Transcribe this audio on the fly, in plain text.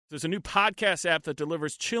There's a new podcast app that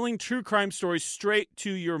delivers chilling true crime stories straight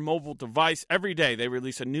to your mobile device. Every day, they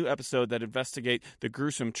release a new episode that investigate the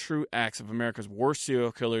gruesome true acts of America's worst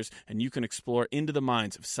serial killers, and you can explore into the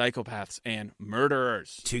minds of psychopaths and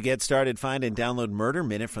murderers. To get started, find and download Murder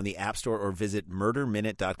Minute from the App Store or visit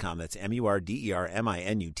murderminute.com. That's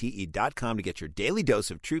MURDERMINUTE.com to get your daily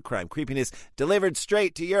dose of true crime creepiness delivered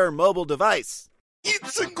straight to your mobile device.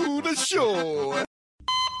 It's a good show.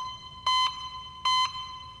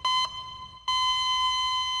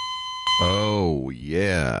 Oh,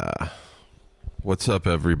 yeah. What's up,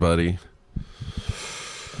 everybody?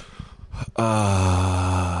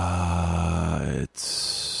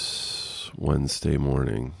 It's Wednesday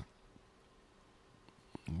morning,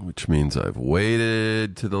 which means I've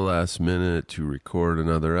waited to the last minute to record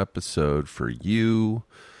another episode for you,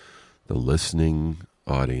 the listening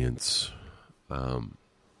audience. It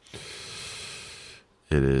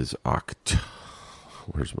is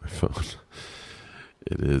Where's my phone?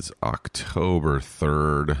 It is October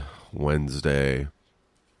 3rd, Wednesday.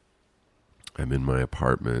 I'm in my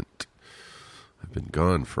apartment. I've been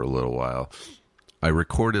gone for a little while. I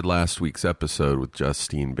recorded last week's episode with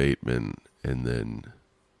Justine Bateman and then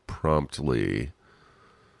promptly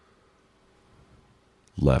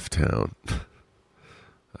left town.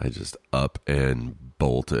 I just up and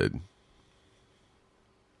bolted.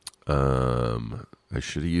 I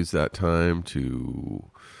should have used that time to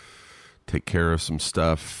take care of some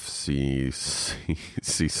stuff, see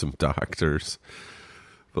some doctors.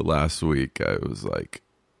 But last week I was like,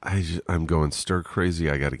 I'm going stir crazy.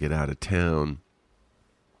 I got to get out of town.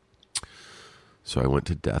 So I went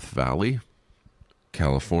to Death Valley,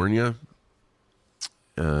 California,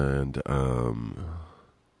 and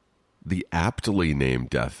the aptly named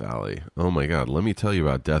Death Valley. Oh my God, let me tell you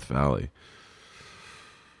about Death Valley.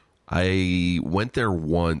 I went there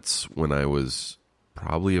once when I was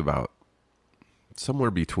probably about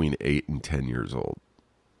somewhere between 8 and 10 years old.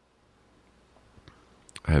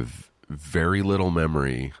 I have very little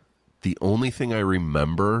memory. The only thing I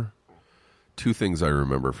remember, two things I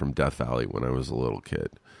remember from Death Valley when I was a little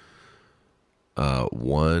kid.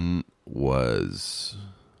 One was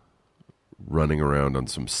running around on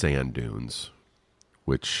some sand dunes,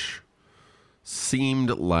 which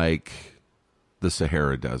seemed like the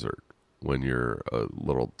Sahara Desert when you're a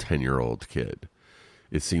little 10-year-old kid.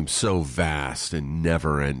 It seems so vast and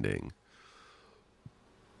never-ending.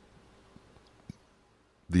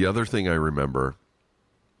 The other thing I remember,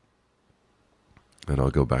 and I'll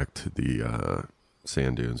go back to the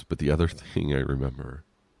sand dunes, but the other thing I remember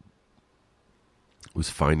was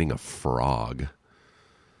finding a frog.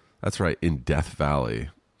 That's right, in Death Valley.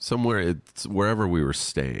 Somewhere, it's wherever we were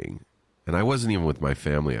staying. And I wasn't even with my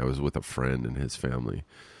family. I was with a friend and his family.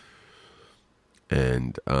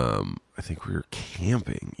 And I think we were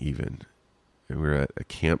camping even. And we were at a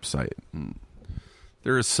campsite. And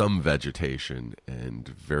there is some vegetation and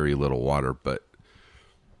very little water. But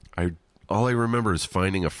all I remember is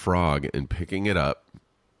finding a frog and picking it up.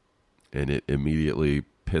 And it immediately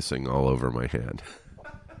pissing all over my hand.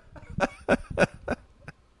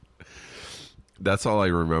 That's all I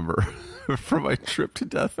remember from my trip to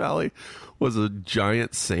Death Valley was a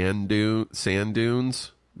giant sand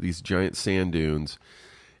dunes, these giant sand dunes,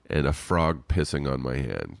 and a frog pissing on my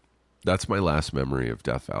hand. That's my last memory of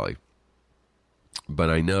Death Valley. But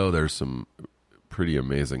I know there's some pretty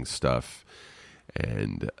amazing stuff.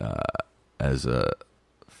 And as a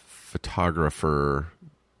photographer,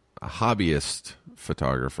 a hobbyist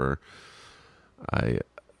photographer, I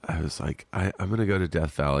was like, I'm going to go to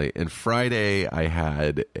Death Valley. And Friday, I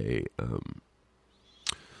had a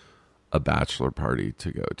bachelor party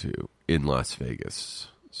to go to in Las Vegas.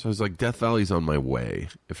 So I was like, Death Valley's on my way.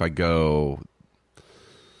 If I go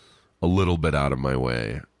a little bit out of my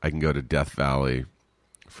way, I can go to Death Valley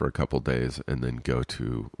for a couple days and then go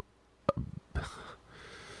to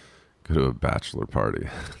a bachelor party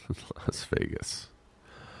in Las Vegas.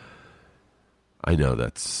 I know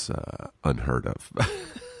that's unheard of.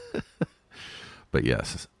 But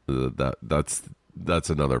yes, that's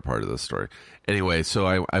another part of the story. Anyway, so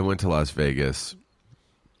I went to Las Vegas.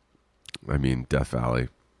 I mean, Death Valley.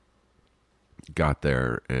 Got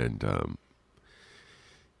there, and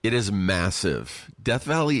it is massive. Death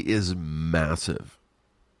Valley is massive.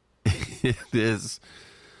 It is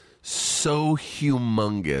so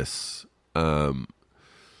humongous that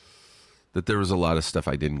there was a lot of stuff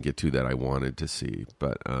I didn't get to that I wanted to see.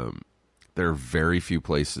 But there are very few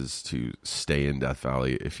places to stay in Death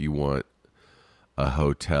Valley if you want a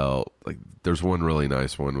hotel. Like, there's one really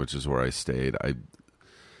nice one, which is where I stayed. I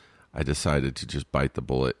decided to just bite the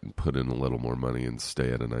bullet and put in a little more money and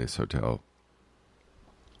stay at a nice hotel.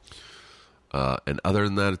 And other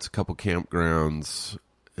than that, it's a couple campgrounds,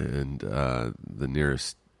 and the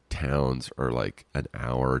nearest towns are like an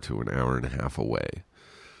hour to an hour and a half away.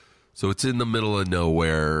 So it's in the middle of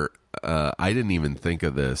nowhere. I didn't even think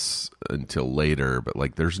of this until later, but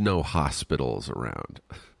like there's no hospitals around.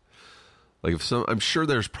 Like I'm sure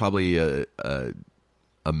there's probably a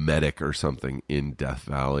medic or something in Death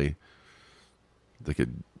Valley that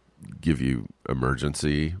could give you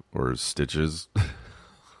emergency or stitches.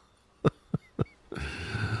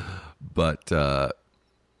 But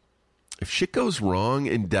if shit goes wrong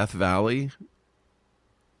in Death Valley,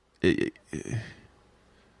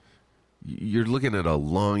 you're looking at a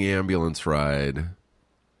long ambulance ride.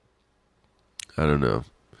 I don't know.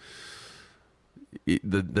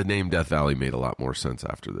 The name Death Valley made a lot more sense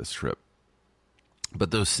after this trip.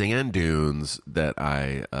 But those sand dunes that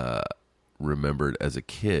I remembered as a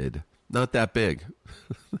kid, not that big.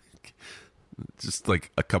 Just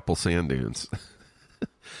like a couple sand dunes.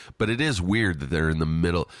 But it is weird that they're in the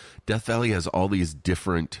middle. Death Valley has all these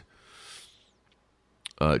different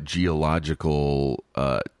geological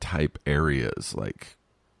type areas, like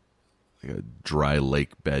a dry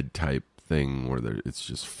lake bed type thing where it's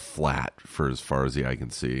just flat for as far as the eye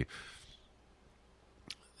can see.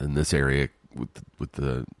 And this area with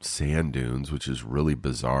the sand dunes, which is really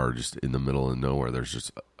bizarre, just in the middle of nowhere, there's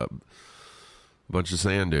just a bunch of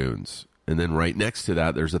sand dunes. And then right next to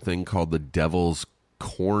that, there's a thing called the Devil's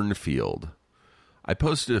Cornfield. I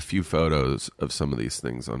posted a few photos of some of these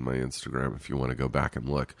things on my Instagram if you want to go back and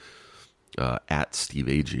look, at Steve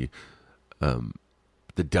Agee.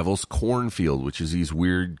 The Devil's Cornfield, which is these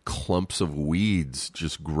weird clumps of weeds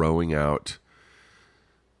just growing out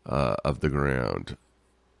of the ground.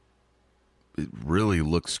 It really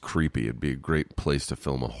looks creepy. It'd be a great place to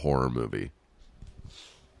film a horror movie.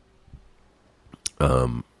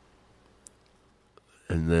 And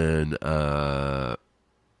then I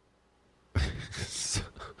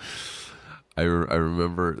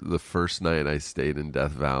remember the first night I stayed in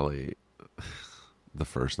Death Valley. The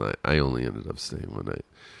first night. I only ended up staying one night.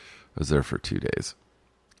 I was there for 2 days.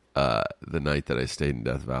 The night that I stayed in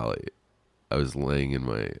Death Valley, I was laying in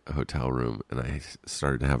my hotel room and I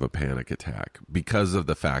started to have a panic attack because of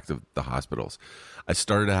the fact of the hospitals. I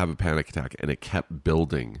started to have a panic attack and it kept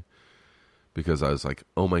building because I was like,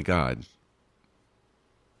 oh my God,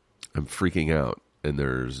 I'm freaking out and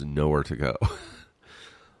there's nowhere to go.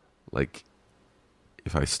 Like,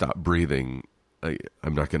 if I stop breathing,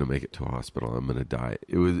 I'm not going to make it to a hospital. I'm going to die.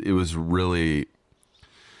 It was really,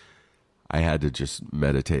 I had to just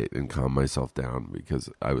meditate and calm myself down because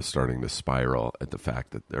I was starting to spiral at the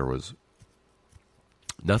fact that there was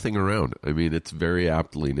nothing around. I mean, it's very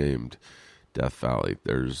aptly named Death Valley.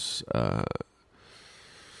 There's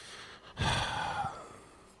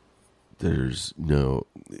no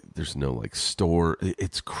like store.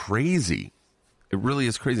 It's crazy. It really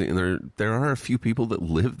is crazy. And there are a few people that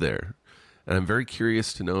live there. And I'm very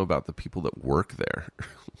curious to know about the people that work there.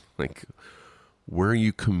 Like, where are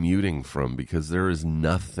you commuting from? Because there is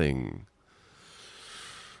nothing.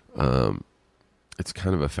 It's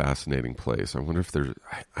kind of a fascinating place. I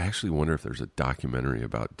actually wonder if there's a documentary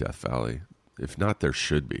about Death Valley. If not, there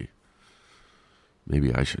should be.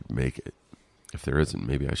 Maybe I should make it. If there isn't,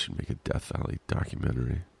 maybe I should make a Death Valley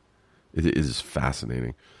documentary. It is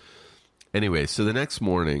fascinating. Anyway, so the next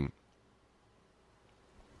morning,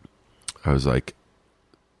 I was like,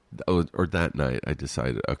 or that night, I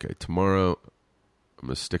decided, okay, tomorrow I'm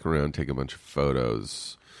going to stick around, take a bunch of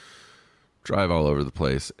photos, drive all over the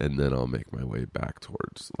place, and then I'll make my way back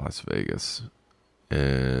towards Las Vegas.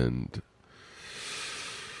 And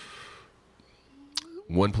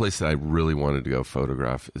one place that I really wanted to go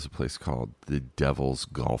photograph is a place called the Devil's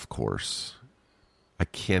Golf Course. I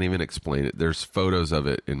can't even explain it. There's photos of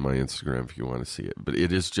it in my Instagram if you want to see it. But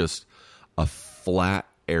it is just a flat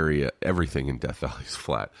area. Everything in Death Valley is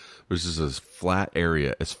flat. There's just this flat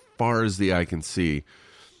area as far as the eye can see.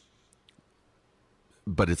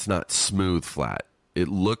 But it's not smooth flat. It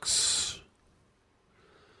looks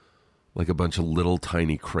like a bunch of little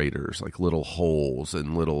tiny craters, like little holes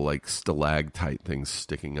and little like stalactite things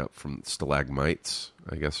sticking up from stalagmites,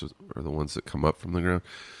 I guess, are the ones that come up from the ground.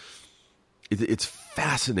 It's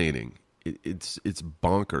fascinating. It's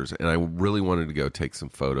bonkers, and I really wanted to go take some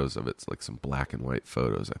photos of it. It's like some black and white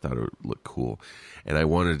photos. I thought it would look cool, and I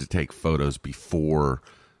wanted to take photos before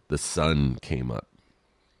the sun came up.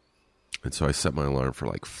 And so I set my alarm for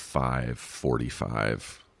like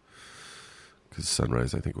 5:45 because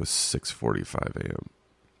sunrise I think was 6:45 a.m.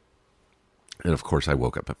 And of course I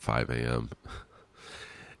woke up at 5 a.m.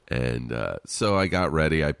 And so I got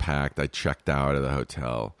ready. I packed. I checked out of the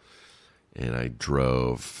hotel. And I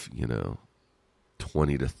drove,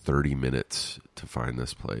 20 to 30 minutes to find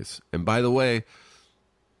this place. And by the way,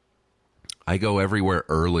 I go everywhere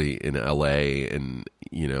early in LA and,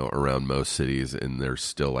 around most cities, and there's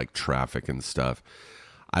still like traffic and stuff.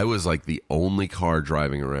 I was like the only car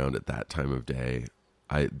driving around at that time of day.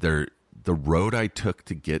 The road I took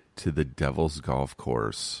to get to the Devil's Golf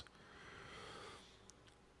Course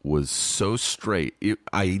was so straight.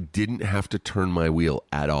 I didn't have to turn my wheel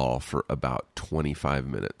at all for about 25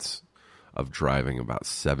 minutes of driving about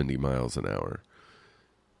 70 miles an hour.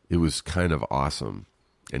 It was kind of awesome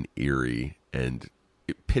and eerie and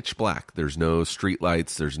pitch black. There's no street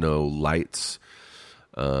lights. There's no lights.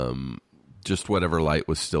 Just whatever light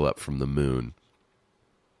was still up from the moon.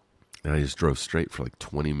 And I just drove straight for like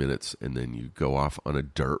 20 minutes, and then you go off on a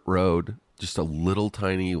dirt road, just a little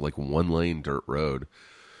tiny, like one-lane dirt road.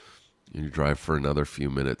 And you drive for another few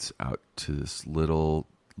minutes out to this little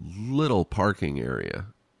parking area,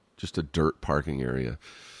 just a dirt parking area.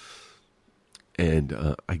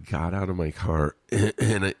 And I got out of my car,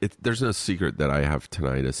 and there's no secret that I have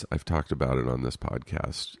tinnitus. I've talked about it on this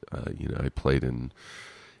podcast. I played in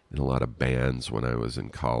a lot of bands when I was in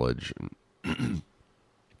college, and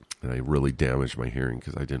I really damaged my hearing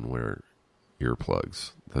because I didn't wear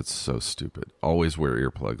earplugs. That's so stupid. Always wear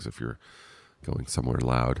earplugs if you're going somewhere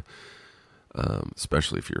loud,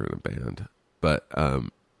 especially if you're in a band. But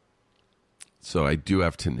so I do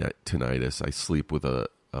have tinnitus. I sleep with a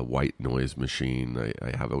white noise machine.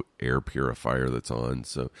 I have an air purifier that's on,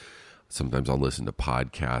 so sometimes I'll listen to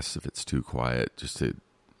podcasts if it's too quiet, just to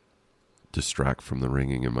distract from the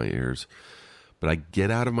ringing in my ears. But I get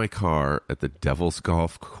out of my car at the Devil's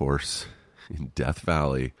Golf Course in Death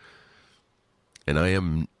Valley, and I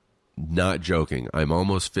am not joking. I'm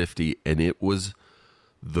almost 50, and it was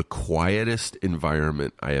the quietest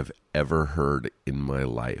environment I have ever heard in my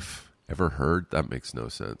life. Ever heard? That makes no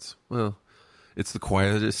sense. Well, it's the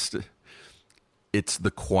quietest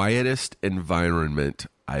environment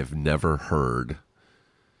I've never heard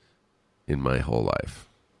in my whole life.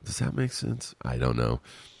 Does that make sense? I don't know.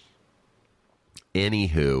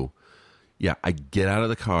 Anywho, yeah, I get out of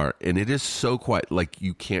the car, and it is so quiet. Like,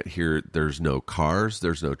 you can't hear. There's no cars.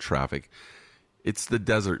 There's no traffic. It's the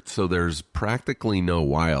desert, so there's practically no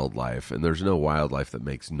wildlife, and there's no wildlife that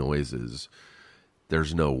makes noises.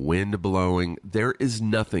 There's no wind blowing. There is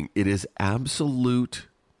nothing. It is absolute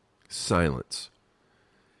silence.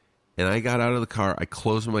 And I got out of the car. I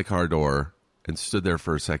closed my car door and stood there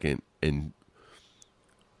for a second and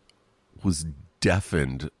was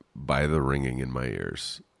deafened by the ringing in my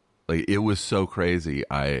ears. Like, it was so crazy.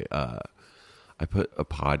 I put a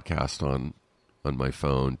podcast on my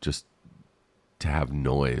phone just to have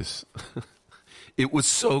noise. It was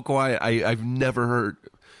so quiet. I've never heard.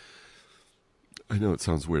 I know it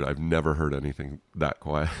sounds weird. I've never heard anything that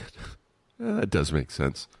quiet. That does make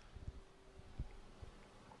sense.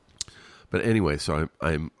 But anyway, so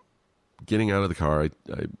I'm getting out of the car.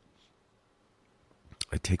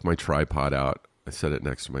 I take my tripod out. I set it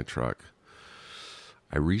next to my truck.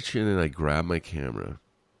 I reach in and I grab my camera,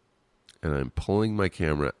 and I'm pulling my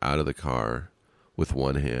camera out of the car with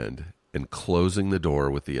one hand and closing the door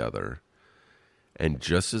with the other. And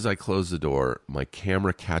just as I close the door, my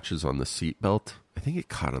camera catches on the seatbelt. I think it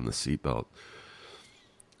caught on the seatbelt.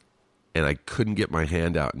 And I couldn't get my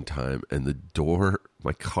hand out in time, and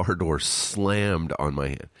my car door slammed on my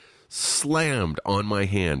hand. Slammed on my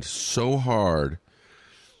hand so hard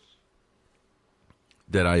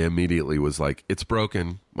that I immediately was like, it's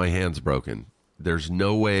broken. My hand's broken. There's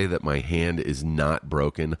no way that my hand is not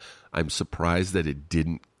broken. I'm surprised that it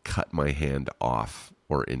didn't cut my hand off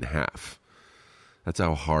or in half. That's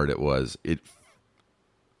how hard it was. It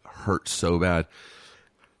hurt so bad.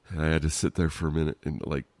 And I had to sit there for a minute and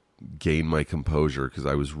like gain my composure because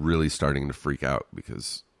I was really starting to freak out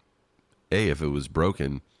because, if it was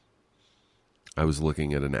broken, I was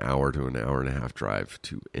looking at an hour to an hour and a half drive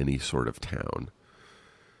to any sort of town.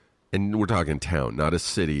 And we're talking town, not a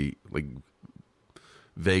city. Like,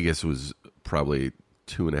 Vegas was probably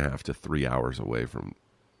 2.5 to 3 hours away from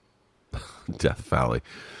Death Valley.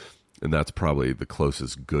 And that's probably the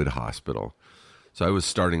closest good hospital. So I was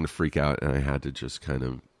starting to freak out, and I had to just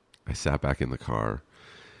I sat back in the car.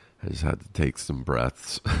 I just had to take some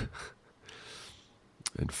breaths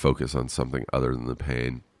and focus on something other than the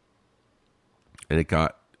pain. And it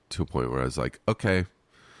got to a point where I was like, okay,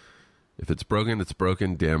 if it's broken, it's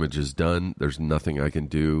broken. Damage is done. There's nothing I can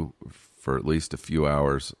do for at least a few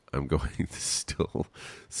hours. I'm going to still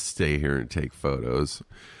stay here and take photos.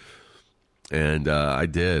 And I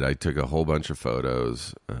did. I took a whole bunch of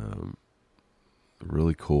photos,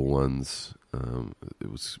 really cool ones.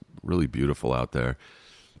 It was really beautiful out there.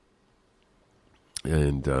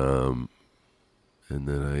 And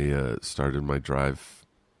then I started my drive.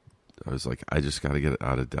 I was like, I just got to get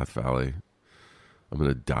out of Death Valley. I'm going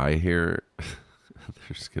to die here. I'm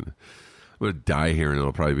going to die here, and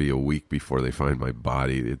it'll probably be a week before they find my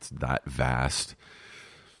body. It's that vast.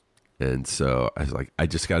 And so I was like, I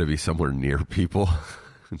just got to be somewhere near people,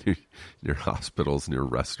 near hospitals, near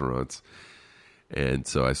restaurants. And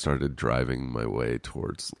so I started driving my way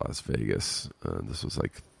towards Las Vegas. This was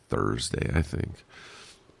like Thursday, I think.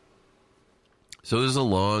 So it was a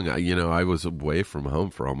long, I was away from home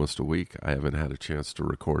for almost a week. I haven't had a chance to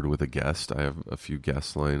record with a guest. I have a few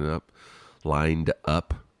guests lined up.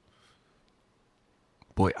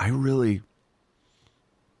 Boy, I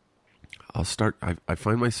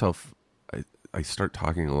find myself, I start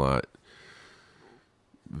talking a lot,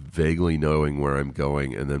 vaguely knowing where I'm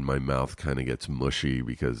going, and then my mouth kind of gets mushy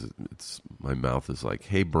because my mouth is like,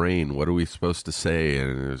 hey, brain, what are we supposed to say?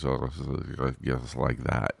 And it's all just like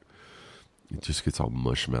that. It just gets all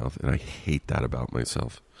mush mouth, and I hate that about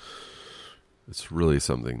myself. It's really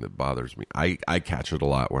something that bothers me. I catch it a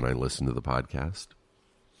lot when I listen to the podcast.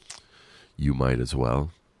 You might as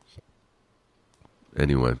well.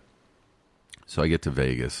 Anyway, so I get to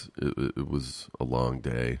Vegas. It was a long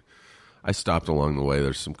day. I stopped along the way.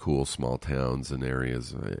 There's some cool small towns and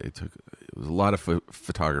areas. It was a lot of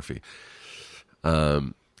photography.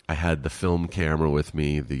 I had the film camera with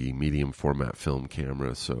me, the medium format film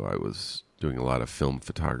camera, so I was doing a lot of film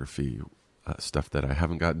photography stuff that I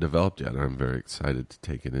haven't gotten developed yet. I'm very excited to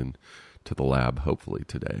take it in to the lab, hopefully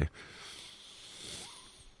today.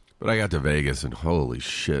 But I got to Vegas, and holy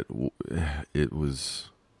shit, it was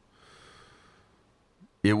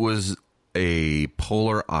a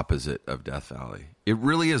polar opposite of Death Valley. It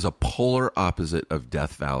really is a polar opposite of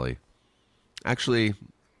Death Valley. Actually,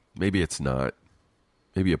 maybe it's not.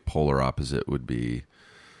 Maybe a polar opposite would be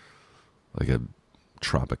like a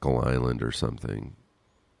tropical island or something.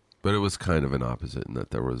 But it was kind of an opposite in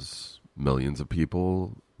that there was millions of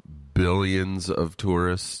people, billions of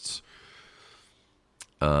tourists.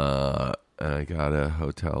 And I got a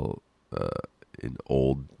hotel in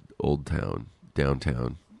Old Town,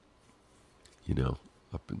 downtown,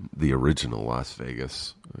 up in the original Las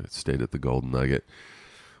Vegas. I stayed at the Golden Nugget,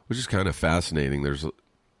 which is kind of fascinating.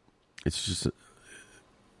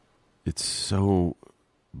 It's so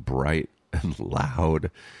bright and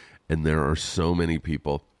loud, and there are so many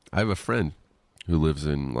people. I have a friend who lives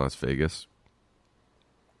in Las Vegas.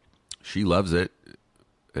 She loves it,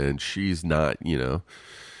 and she's not,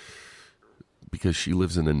 because she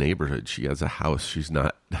lives in a neighborhood. She has a house. She's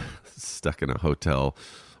not stuck in a hotel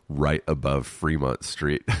right above Fremont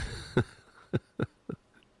Street.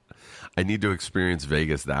 I need to experience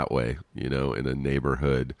Vegas that way, in a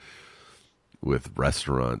neighborhood with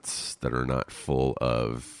restaurants that are not full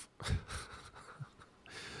of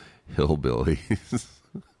hillbillies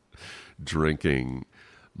drinking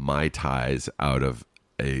Mai Tais out of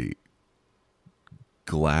a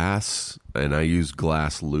glass, and I use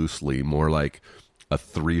glass loosely, more like a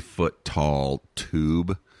 3-foot tall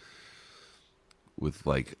tube with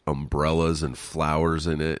like umbrellas and flowers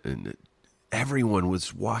in it, and everyone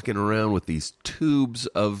was walking around with these tubes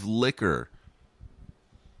of liquor.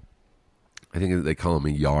 I think they call them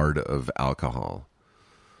a yard of alcohol.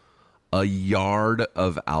 A yard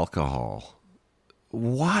of alcohol.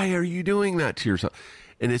 Why are you doing that to yourself?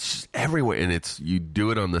 And it's just everywhere. And you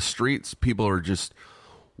do it on the streets. People are just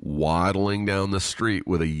waddling down the street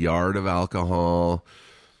with a yard of alcohol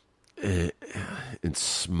and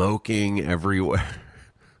smoking everywhere.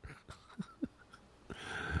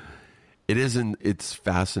 It's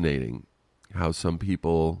fascinating how some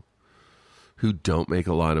people who don't make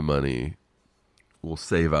a lot of money will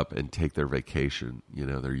save up and take their vacation,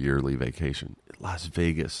 their yearly vacation in Las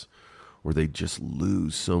Vegas, where they just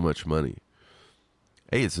lose so much money.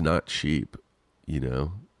 Hey, it's not cheap,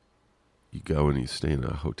 You go and you stay in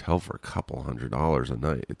a hotel for a couple $100 a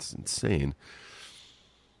night. It's insane.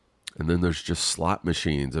 And then there's just slot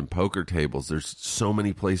machines and poker tables. There's so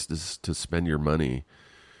many places to spend your money.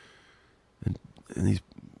 And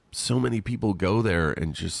so many people go there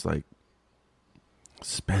and just like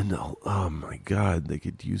spend, oh my God, they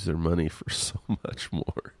could use their money for so much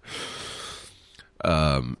more.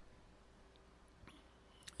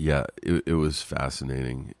 Yeah, it was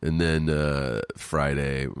fascinating. And then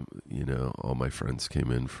Friday, all my friends came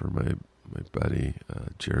in for my buddy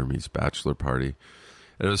Jeremy's bachelor party.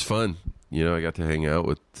 And it was fun. I got to hang out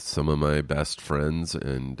with some of my best friends,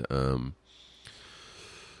 and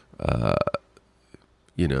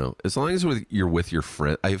as long as you're with your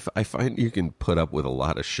friend, I find you can put up with a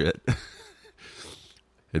lot of shit.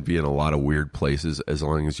 and be in a lot of weird places as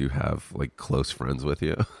long as you have like close friends with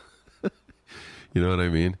you. You know what I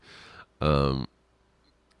mean? So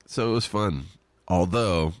it was fun.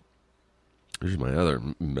 Although, here's my other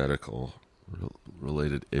medical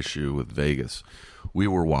related issue with Vegas. We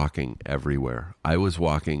were walking everywhere. I was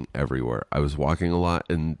walking everywhere. I was walking a lot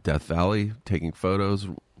in Death Valley, taking photos,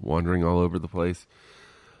 wandering all over the place.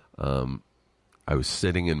 I was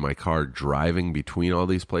sitting in my car driving between all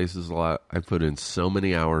these places a lot. I put in so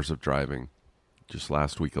many hours of driving just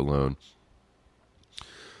last week alone.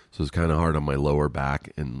 So it's kind of hard on my lower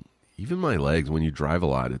back and even my legs. When you drive a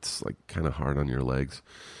lot, it's like kind of hard on your legs.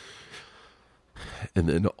 And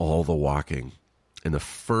then all the walking. And the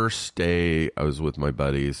first day I was with my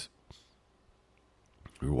buddies,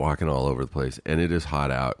 we were walking all over the place, and it is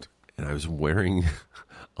hot out. And I was wearing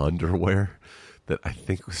underwear that I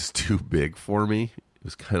think was too big for me. It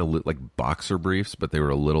was kind of like boxer briefs, but they were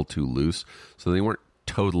a little too loose. So they weren't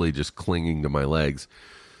totally just clinging to my legs.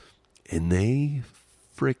 And they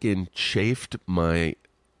freaking chafed my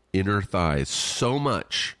inner thighs so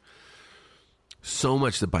much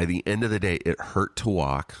that by the end of the day, it hurt to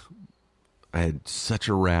walk. I had such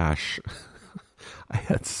a rash.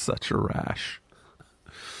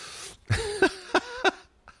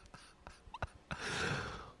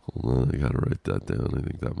 Hold on, I gotta write that down. I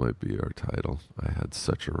think that might be our title. I had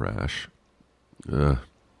such a rash.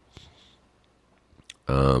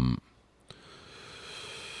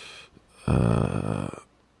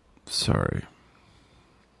 Sorry.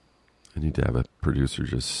 I need to have a producer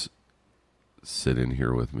just sit in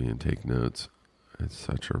here with me and take notes. I had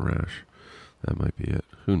such a rash. That might be it.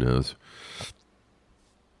 Who knows?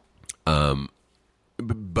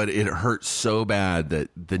 But it hurt so bad that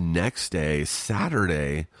the next day,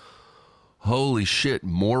 Saturday, holy shit,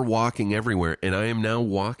 more walking everywhere. And I am now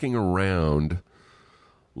walking around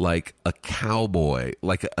like a cowboy,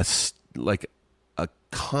 like a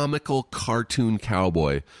comical cartoon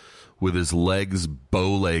cowboy with his legs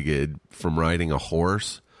bow-legged from riding a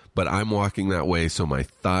horse. But I'm walking that way so my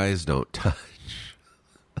thighs don't touch.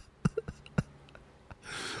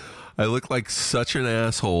 I look like such an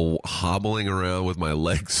asshole hobbling around with my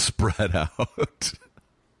legs spread out.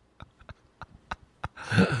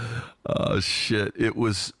 Oh, shit. It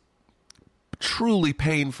was truly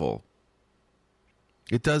painful.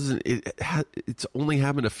 It's only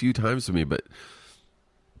happened a few times to me, but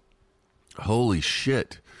holy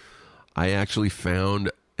shit. I actually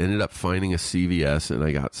ended up finding a CVS, and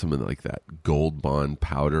I got some of like that Gold Bond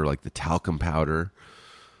powder, like the talcum powder.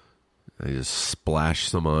 I just splashed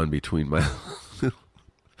some on between my...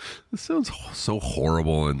 This sounds so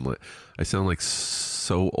horrible, and I sound like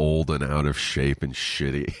so old and out of shape and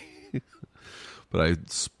shitty. But I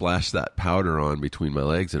splashed that powder on between my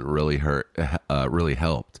legs, and it really really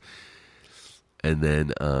helped. And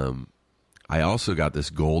then I also got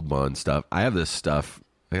this Gold Bond stuff. I got this stuff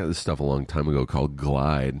a long time ago called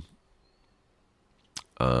Glide.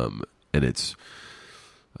 And it's...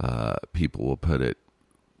 people will put it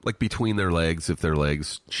like between their legs if their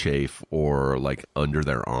legs chafe, or like under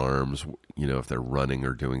their arms, you know, if they're running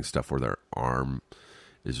or doing stuff where their arm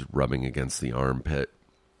is rubbing against the armpit.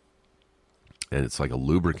 And it's like a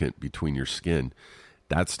lubricant between your skin.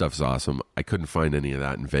 That stuff's awesome. I couldn't find any of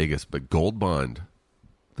that in Vegas, but Gold Bond,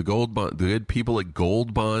 the good people at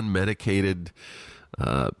Gold Bond medicated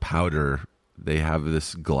powder, they have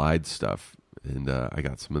this Glide stuff, and I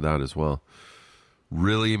got some of that as well.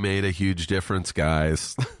 Really made a huge difference,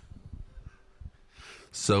 guys.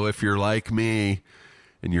 So if you're like me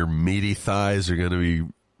and your meaty thighs are going to be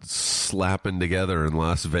slapping together in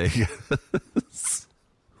Las Vegas.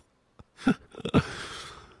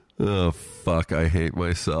 Oh, fuck, I hate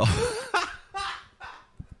myself.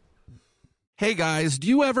 Hey, guys, do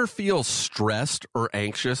you ever feel stressed or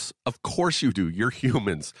anxious? Of course you do. You're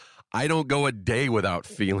humans. I don't go a day without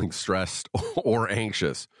feeling stressed or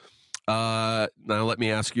anxious. Now let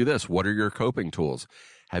me ask you this. What are your coping tools?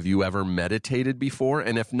 Have you ever meditated before?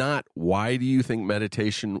 And if not, why do you think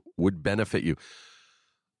meditation would benefit you?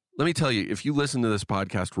 Let me tell you, if you listen to this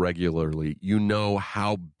podcast regularly, you know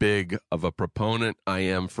how big of a proponent I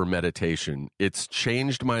am for meditation. It's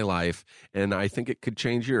changed my life, and I think it could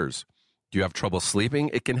change yours. Do you have trouble sleeping?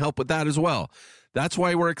 It can help with that as well. That's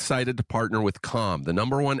why we're excited to partner with Calm, the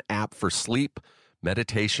 #1 app for sleep,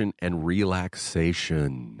 meditation, and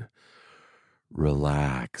relaxation.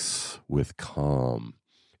 Relax with Calm.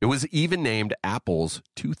 It was even named Apple's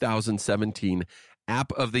 2017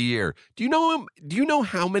 App of the Year. Do you know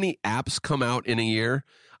how many apps come out in a year?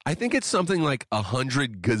 I think it's something like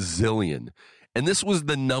 100 gazillion. And this was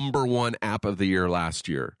the #1 App of the Year last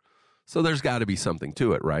year. So there's got to be something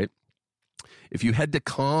to it, right? If you head to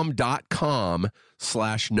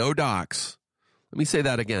calm.com/nodocs, let me say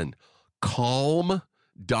that again,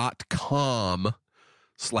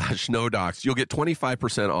 calm.com/nodocs, you'll get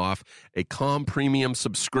 25% off a Calm Premium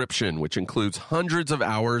subscription, which includes hundreds of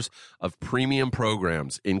hours of premium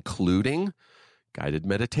programs, including guided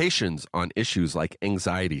meditations on issues like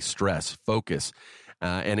anxiety, stress, focus,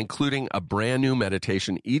 and including a brand new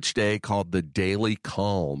meditation each day called the Daily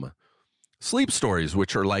Calm. Sleep stories,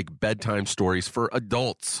 which are like bedtime stories for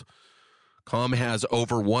adults. Calm has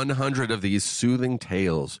over 100 of these soothing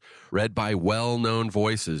tales read by well-known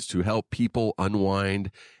voices to help people unwind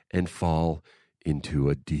and fall into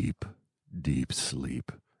a deep, deep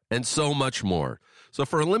sleep, and so much more. So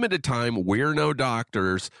for a limited time, We're No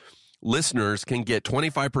Doctors listeners can get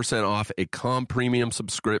 25% off a Calm Premium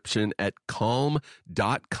subscription at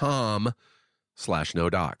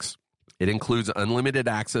calm.com/nodocs. It includes unlimited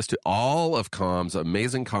access to all of Calm's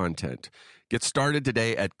amazing content. Get started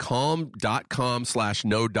today at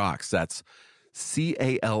calm.com/nodocs. That's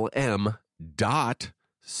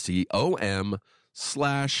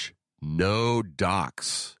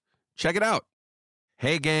CALM.com/nodocs. Check it out.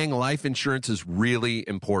 Hey, gang, life insurance is really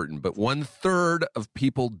important, but 1/3 of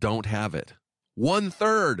people don't have it.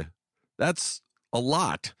 1/3. That's a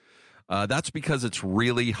lot. That's because it's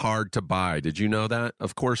really hard to buy. Did you know that?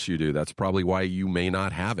 Of course you do. That's probably why you may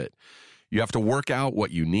not have it. You have to work out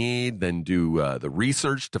what you need, then do the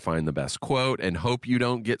research to find the best quote, and hope you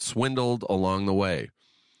don't get swindled along the way.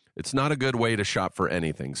 It's not a good way to shop for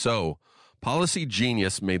anything. So, Policy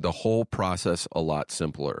Genius made the whole process a lot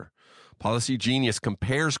simpler. Policy Genius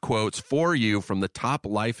compares quotes for you from the top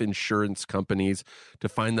life insurance companies to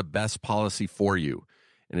find the best policy for you.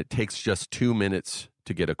 And it takes just 2 minutes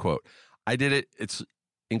to get a quote. I did it. It's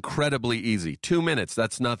incredibly easy. 2 minutes.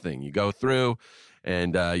 That's nothing. You go through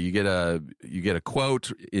and you get a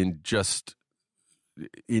quote in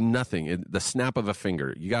nothing, in the snap of a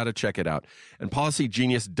finger. You got to check it out. And Policy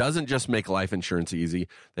Genius doesn't just make life insurance easy.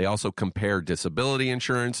 They also compare disability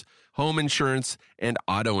insurance, home insurance, and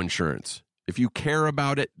auto insurance. If you care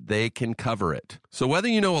about it, they can cover it. So whether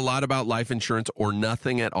you know a lot about life insurance or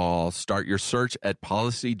nothing at all, start your search at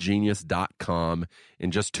policygenius.com.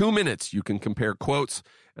 In just 2 minutes, you can compare quotes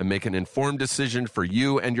and make an informed decision for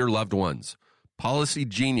you and your loved ones. Policy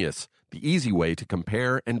Genius, the easy way to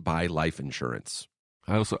compare and buy life insurance.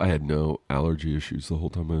 I had no allergy issues the whole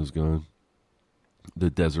time I was gone. The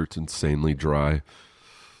desert's insanely dry.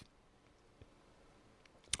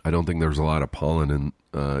 I don't think there's a lot of pollen in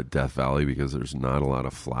Death Valley because there's not a lot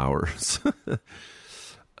of flowers.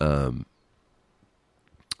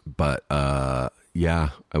 But yeah,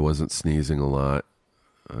 I wasn't sneezing a lot.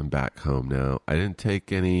 I'm back home now. I didn't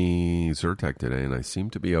take any Zyrtec today, and I seem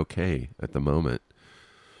to be okay at the moment.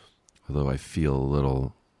 Although I feel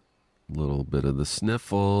a little bit of the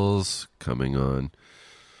sniffles coming on.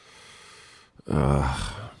 We're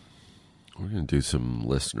going to do some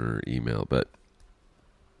listener email, but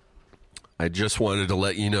I just wanted to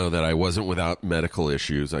let you know that I wasn't without medical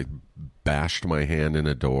issues. I bashed my hand in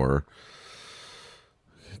a door,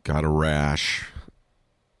 got a rash.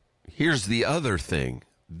 Here's the other thing.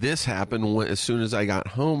 This happened as soon as I got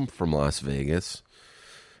home from Las Vegas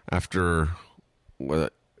after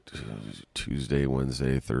Tuesday,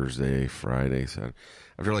 Wednesday, Thursday, Friday, Saturday.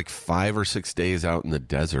 After like 5 or 6 days out in the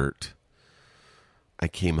desert, I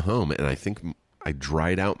came home and I think I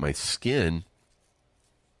dried out my skin.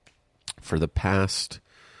 For the past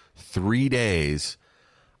 3 days,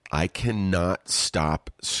 I cannot stop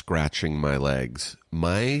scratching my legs.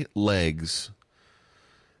 My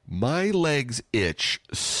legs itch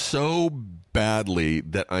so badly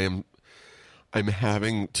that I'm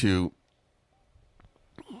having to.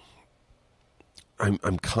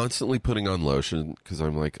 I'm constantly putting on lotion because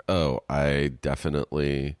I'm like, oh, I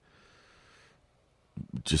definitely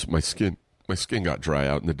just my skin got dry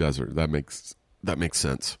out in the desert. That makes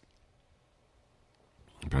sense.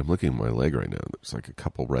 But I'm looking at my leg right now. There's like a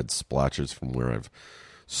couple red splotches from where I've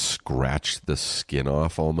scratched the skin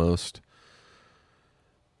off almost.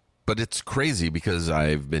 But it's crazy because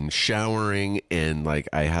I've been showering and like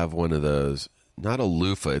I have one of those, not a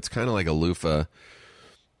loofah. It's kind of like a loofah,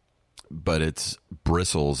 but it's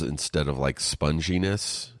bristles instead of like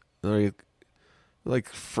sponginess. Like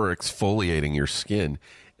for exfoliating your skin.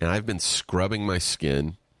 And I've been scrubbing my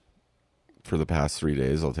skin for the past 3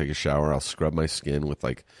 days. I'll take a shower. I'll scrub my skin with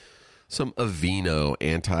like some Aveeno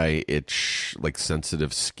anti-itch, like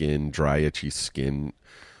sensitive skin, dry, itchy skin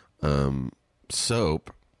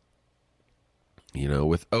soap,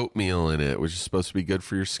 with oatmeal in it, which is supposed to be good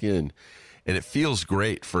for your skin. And it feels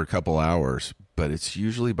great for a couple hours, but it's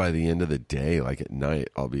usually by the end of the day, like at night,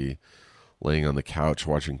 I'll be laying on the couch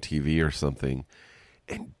watching TV or something,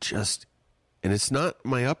 and it's not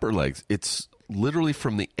my upper legs. It's literally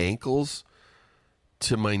from the ankles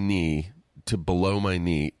to my knee to below my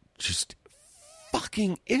knee, just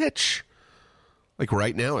fucking itch. Like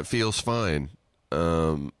right now it feels fine.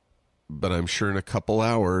 But I'm sure in a couple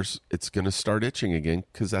hours it's going to start itching again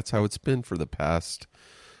because that's how it's been for the past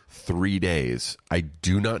 3 days. I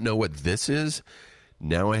do not know what this is.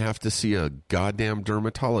 Now I have to see a goddamn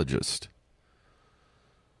dermatologist.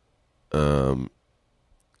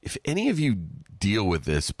 If any of you deal with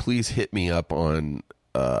this, please hit me up on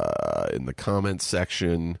in the comments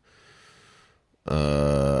section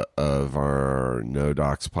of our No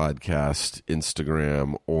Docs podcast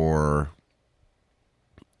Instagram, or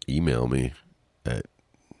email me at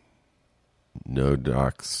No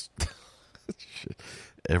Docs.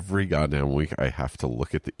 Every goddamn week I have to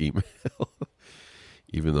look at the email.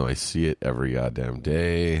 Even though I see it every goddamn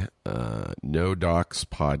day.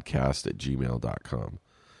 nodocspodcast@gmail.com.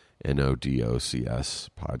 NODOCS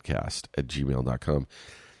podcast@gmail.com.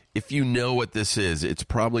 If you know what this is, it's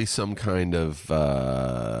probably some kind of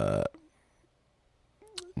now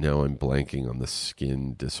I'm blanking on the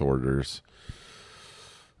skin disorders.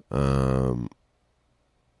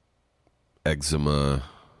 Eczema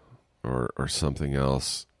or something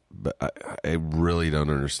else. But I really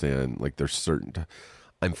don't understand. Like, there's certain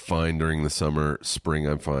I'm fine during the summer. Spring,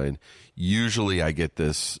 I'm fine. Usually I get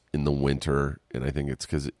this in the winter, and I think it's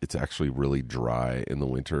because it's actually really dry in the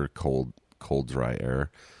winter. Cold, dry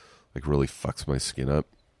air. Like, really fucks my skin up.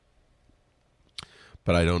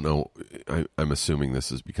 But I don't know. I'm assuming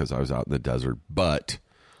this is because I was out in the desert. But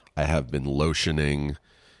I have been lotioning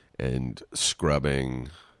and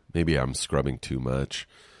scrubbing. Maybe I'm scrubbing too much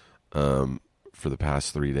for the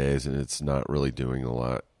past 3 days, and it's not really doing a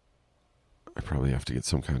lot. I probably have to get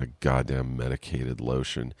some kind of goddamn medicated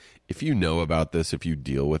lotion. If you know about this, if you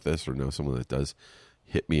deal with this or know someone that does,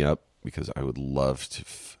 hit me up, because I would love to.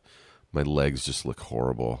 My legs just look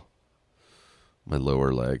horrible. My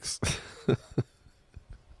lower legs.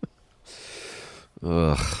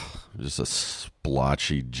 Ugh. Just a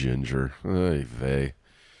splotchy ginger. Ay vey.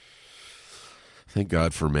 Thank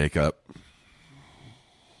God for makeup.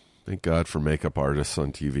 Thank God for makeup artists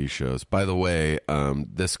on TV shows. By the way,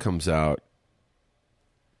 this comes out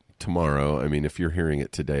tomorrow. I mean, if you're hearing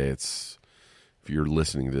it today, if you're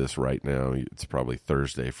listening to this right now, it's probably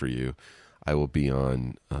Thursday for you. I will be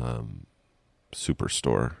on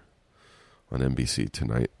Superstore on NBC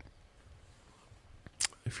tonight.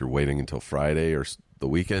 If you're waiting until Friday or the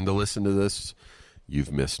weekend to listen to this,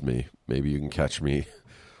 you've missed me. Maybe you can catch me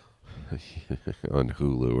on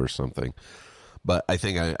Hulu or something. But I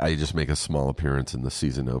think I just make a small appearance in the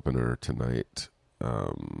season opener tonight.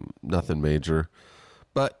 Nothing major.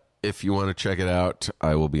 But if you want to check it out,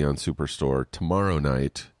 I will be on Superstore tomorrow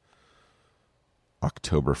night,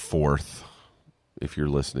 October 4th. If you're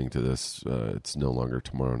listening to this, it's no longer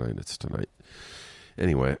tomorrow night, it's tonight.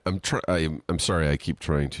 Anyway, I'm sorry I keep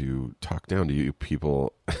trying to talk down to you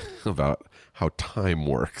people about how time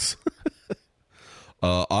works.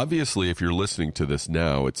 Obviously, if you're listening to this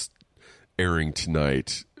now, it's airing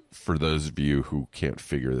tonight, for those of you who can't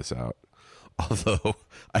figure this out. Although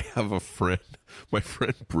I have a friend, my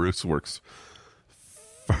friend Bruce works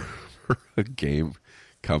for a game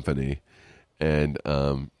company, and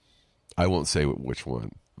I won't say which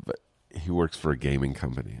one, but he works for a gaming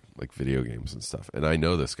company, like video games and stuff. And I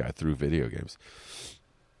know this guy through video games.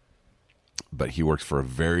 But he works for a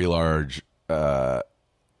very large,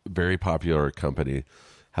 very popular company,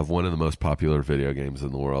 have one of the most popular video games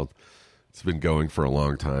in the world. It's been going for a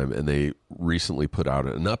long time, and they recently put out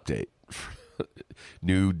an update.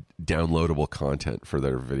 New downloadable content for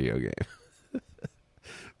their video game.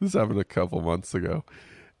 This happened a couple months ago.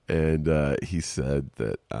 And he said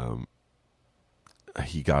that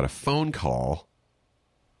he got a phone call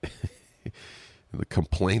in the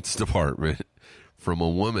complaints department from a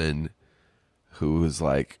woman who was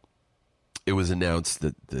like, it was announced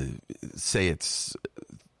that it's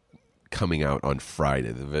coming out on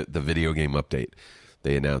Friday, the video game update.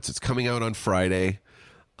 They announced it's coming out on Friday.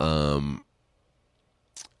 9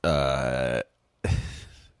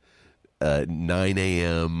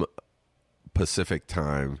 a.m. Pacific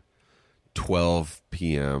time, 12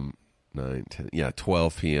 p.m.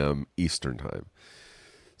 12 p.m. Eastern time.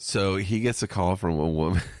 So he gets a call from a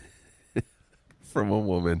woman,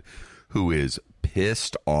 who is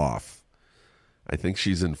pissed off. I think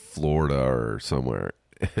she's in Florida or somewhere,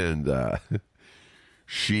 and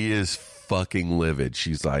she is fucking livid.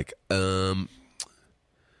 She's like, I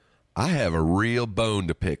have a real bone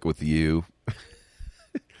to pick with you.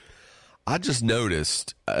 I just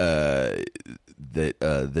noticed that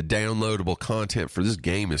the downloadable content for this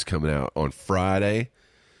game is coming out on Friday.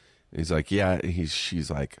 He's like, yeah. She's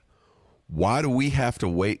like, why do we have to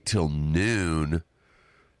wait till noon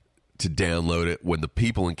to download it when the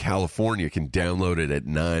people in California can download it at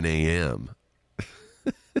 9 a.m.?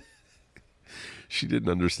 She didn't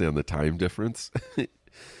understand the time difference.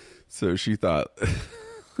 So she thought,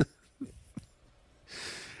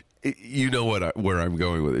 you know where I'm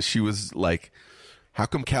going with it. She was like, how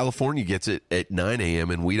come California gets it at 9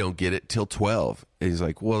 a.m. and we don't get it till 12? And he's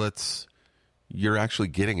like, well, you're actually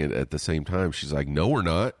getting it at the same time. She's like, no, we're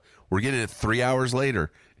not. We're getting it 3 hours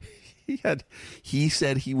later. He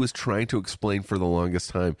said he was trying to explain for the longest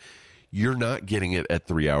time, you're not getting it at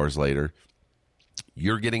 3 hours later.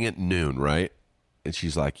 You're getting it noon, right? And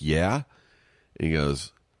she's like, yeah. And he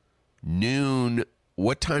goes, noon.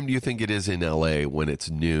 What time do you think it is in L.A. when it's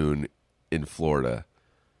noon in Florida?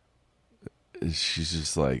 And she's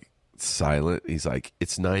just like silent. He's like,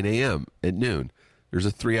 it's 9 a.m. at noon. There's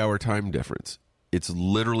a 3 hour time difference. It's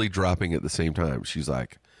literally dropping at the same time. She's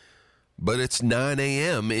like, but it's 9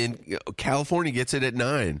 a.m. in California gets it at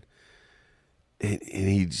 9.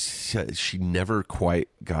 And she never quite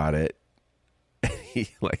got it. He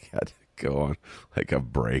like had to go on like a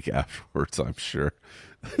break afterwards, I'm sure.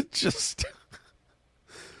 Just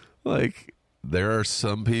like, there are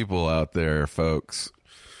some people out there, folks.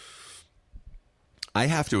 I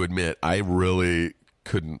have to admit, I really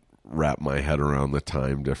couldn't wrap my head around the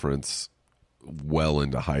time difference well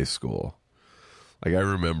into high school. Like, I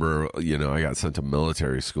remember, I got sent to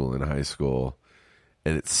military school in high school,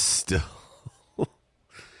 and it still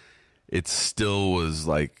was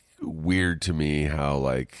like weird to me how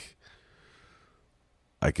like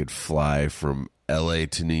I could fly from LA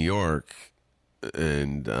to New York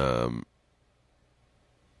and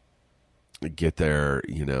get there,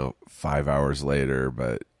 5 hours later,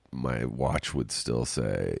 but my watch would still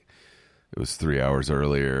say it was 3 hours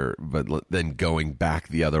earlier. But then going back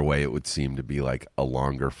the other way, it would seem to be like a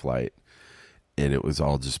longer flight. And it was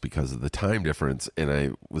all just because of the time difference. And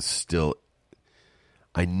I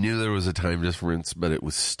knew there was a time difference, but it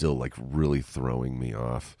was still like really throwing me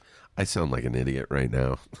off. I sound like an idiot right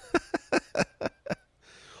now.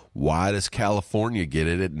 Why does California get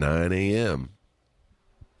it at 9 a.m.?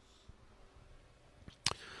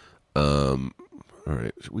 All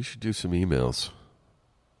right, we should do some emails.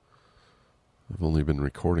 I've only been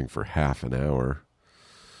recording for half an hour.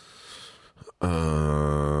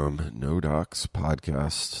 No Docs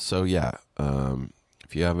podcast. So yeah,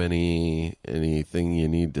 if you have anything you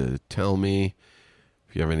need to tell me,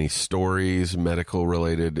 if you have any stories, medical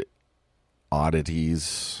related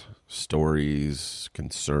oddities, stories,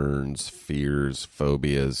 concerns, fears,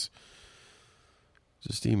 phobias,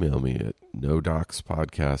 just email me at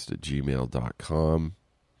nodocspodcast@gmail.com.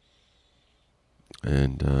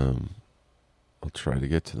 And I'll try to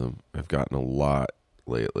get to them. I've gotten a lot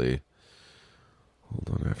lately. Hold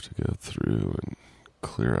on, I have to go through and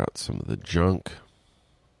clear out some of the junk.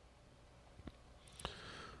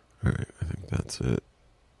 All right, I think that's it.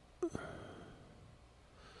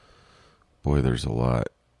 Boy, there's a lot.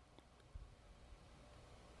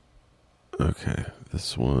 Okay,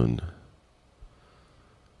 this one.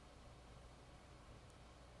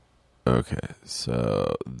 Okay,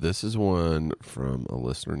 so this is one from a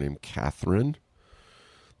listener named Catherine.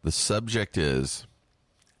 The subject is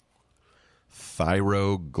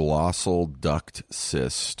thyroglossal duct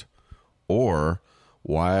cyst, or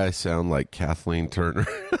why I sound like Kathleen Turner.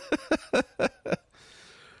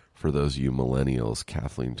 For those of you millennials,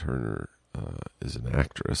 Kathleen Turner is an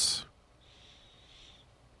actress.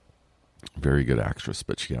 Very good actress,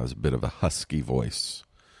 but she has a bit of a husky voice.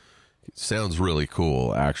 It sounds really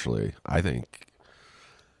cool, actually. I think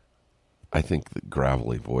the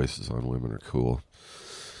gravelly voices on women are cool.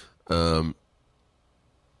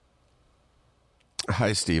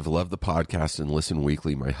 Hi, Steve. Love the podcast and listen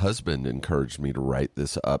weekly. My husband encouraged me to write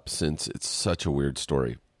this up since it's such a weird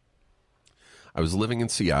story. I was living in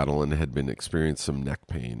Seattle and had been experiencing some neck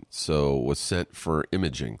pain, so was sent for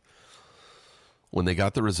imaging. When they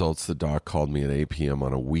got the results, the doc called me at 8 p.m.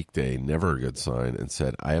 on a weekday, never a good sign, and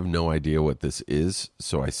said, I have no idea what this is,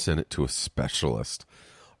 so I sent it to a specialist.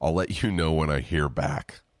 I'll let you know when I hear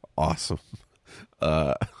back. Awesome.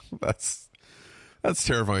 That's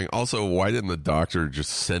terrifying. Also, why didn't the doctor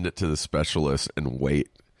just send it to the specialist and wait?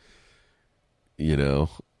 That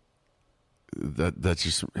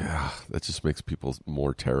just makes people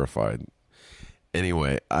more terrified.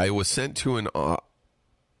 Anyway, I was sent to an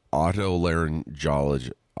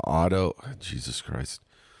otolaryngologist. Jesus Christ.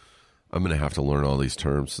 I'm going to have to learn all these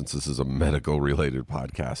terms since this is a medical related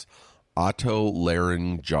podcast.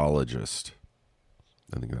 otolaryngologist.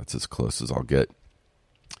 I think that's as close as I'll get.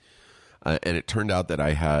 And it turned out that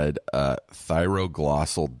I had a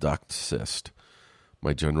thyroglossal duct cyst.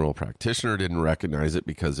 My general practitioner didn't recognize it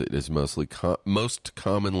because it is most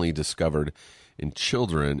commonly discovered in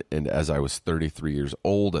children. And as I was 33 years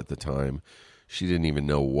old at the time, she didn't even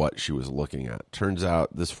know what she was looking at. Turns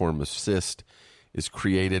out this form of cyst is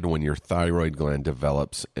created when your thyroid gland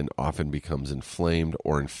develops and often becomes inflamed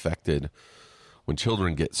or infected when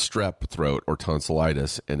children get strep throat or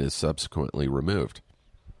tonsillitis and is subsequently removed.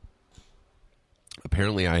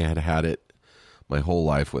 Apparently, I had had it my whole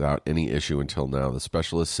life without any issue until now. The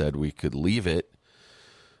specialist said we could leave it,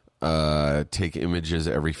 take images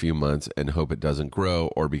every few months, and hope it doesn't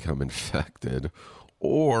grow or become infected,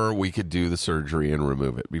 or we could do the surgery and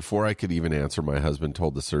remove it. Before I could even answer, my husband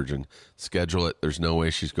told the surgeon, schedule it. There's no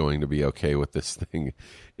way she's going to be okay with this thing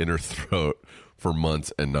in her throat for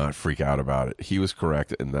months and not freak out about it. He was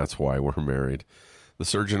correct, and that's why we're married. The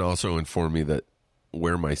surgeon also informed me that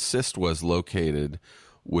where my cyst was located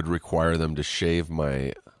would require them to shave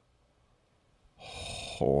my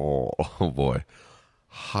hyoid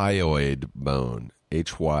bone,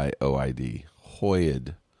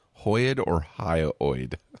 Hyoid, hyoid or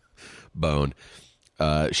hyoid bone,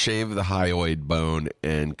 shave the hyoid bone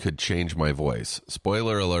and could change my voice.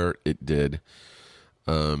 Spoiler alert, it did.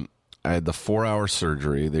 I had the 4-hour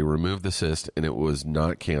surgery. They removed the cyst, and it was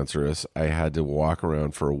not cancerous. I had to walk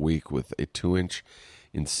around for a week with a 2-inch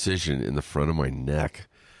incision in the front of my neck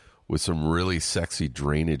with some really sexy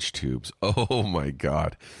drainage tubes. Oh, my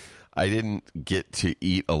God. I didn't get to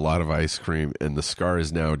eat a lot of ice cream, and the scar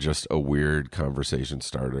is now just a weird conversation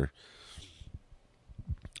starter.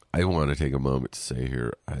 I want to take a moment to say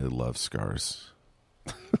here, I love scars.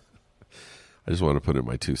 I just want to put in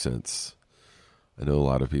my 2 cents. I know a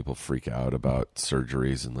lot of people freak out about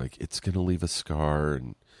surgeries and like, it's going to leave a scar.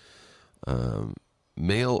 And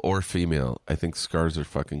male or female, I think scars are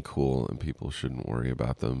fucking cool and people shouldn't worry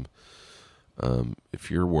about them.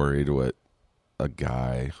 If you're worried what a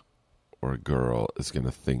guy or a girl is going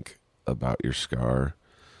to think about your scar,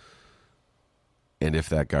 and if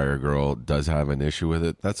that guy or girl does have an issue with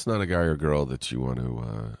it, that's not a guy or girl that you want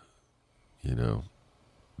to,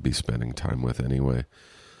 be spending time with anyway.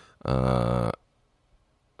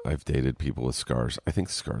 I've dated people with scars. I think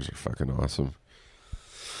scars are fucking awesome.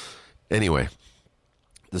 Anyway,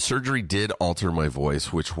 the surgery did alter my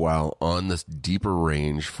voice, which, while on this deeper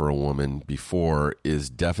range for a woman before, is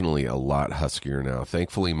definitely a lot huskier now.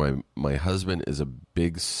 Thankfully, my husband is a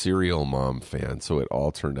big Serial Mom fan, so it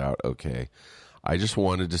all turned out okay. I just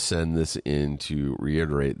wanted to send this in to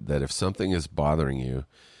reiterate that if something is bothering you,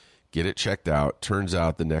 get it checked out. Turns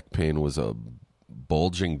out the neck pain was a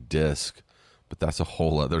bulging disc, but that's a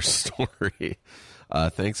whole other story.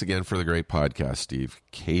 Thanks again for the great podcast, Steve.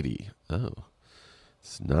 Katie. Oh,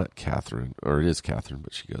 it's not Catherine, or it is Catherine,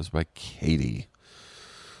 but she goes by Katie.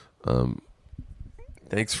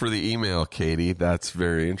 Thanks for the email, Katie. That's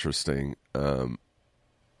very interesting.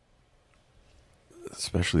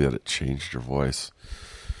 Especially that it changed your voice.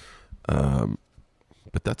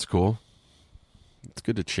 But that's cool. It's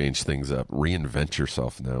good to change things up, reinvent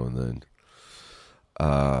yourself now and then.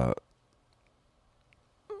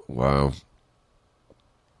 Wow.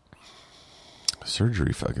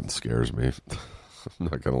 Surgery fucking scares me. I'm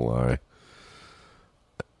not going to lie.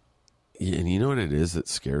 And you know what it is that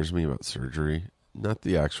scares me about surgery? Not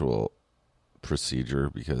the actual procedure,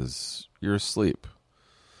 because you're asleep.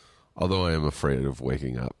 Although I am afraid of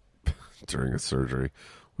waking up during a surgery,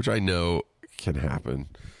 which I know can happen.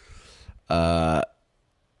 I'm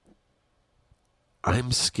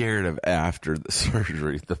scared of after the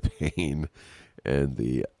surgery, the pain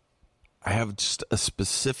and I have just a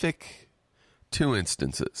specific 2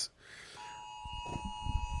 instances.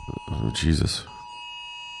 Oh, Jesus.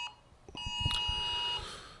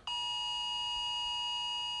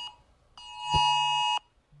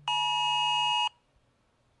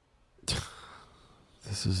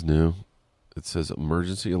 This is new. It says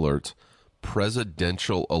emergency alerts,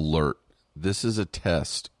 presidential alert. This is a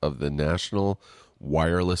test of the National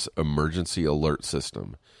Wireless Emergency Alert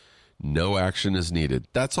System. No action is needed.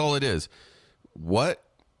 That's all it is. What?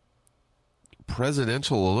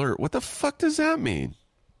 Presidential alert? What the fuck does that mean?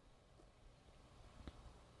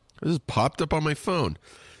 This just popped up on my phone.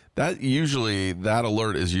 That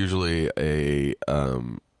alert is usually a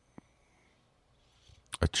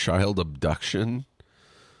child abduction,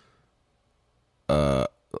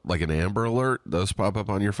 like an Amber Alert. Those pop up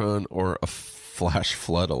on your phone, or a flash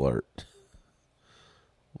flood alert.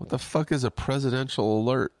 What the fuck is a presidential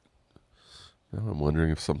alert? Now I'm wondering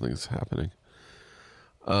if something's happening.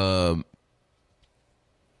 What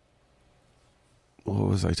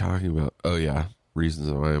was I talking about? Oh, yeah.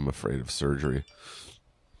 Reasons why I'm afraid of surgery.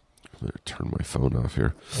 I'm going to turn my phone off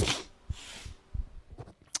here.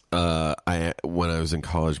 When I was in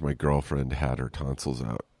college, my girlfriend had her tonsils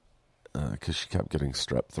out because she kept getting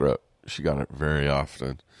strep throat. She got it very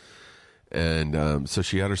often. And so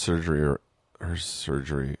she had her surgery,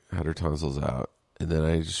 had her tonsils out. And then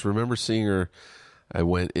I just remember seeing her. I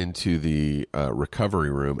went into the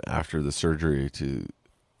recovery room after the surgery to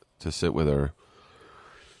sit with her.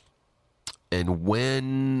 And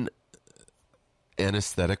when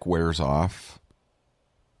anesthetic wears off,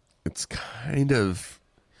 it's kind of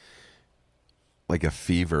like a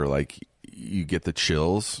fever. Like you get the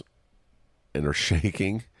chills and are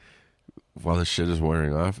shaking while the shit is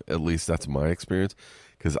wearing off. At least that's my experience.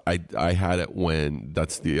 Because I had it when,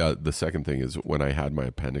 that's the second thing is when I had my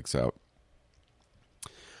appendix out.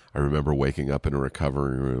 I remember waking up in a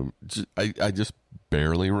recovery room. I just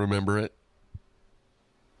barely remember it.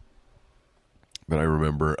 But I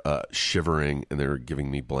remember shivering, and they were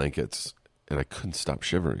giving me blankets, and I couldn't stop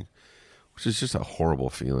shivering, which is just a horrible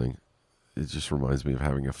feeling. It just reminds me of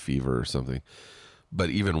having a fever or something. But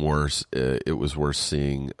even worse, it was worse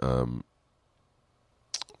seeing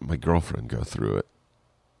my girlfriend go through it.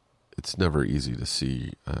 It's never easy to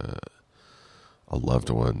see a loved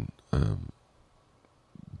one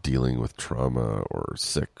dealing with trauma or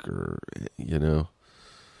sick or,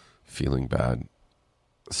 feeling bad.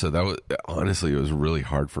 So that was, honestly, it was really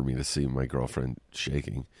hard for me to see my girlfriend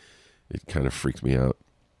shaking. It kind of freaked me out.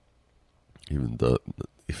 Even the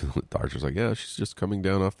doctor's like, yeah, she's just coming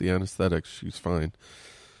down off the anesthetics. She's fine.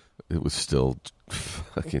 It was still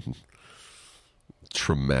fucking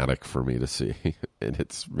traumatic for me to see. And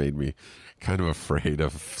it's made me kind of afraid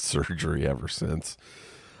of surgery ever since.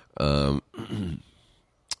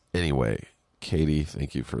 Anyway, Katie,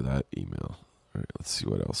 thank you for that email. All right, let's see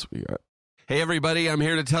what else we got. Hey, everybody, I'm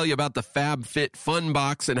here to tell you about the FabFitFun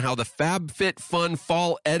box and how the FabFitFun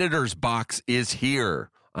Fall Editors box is here.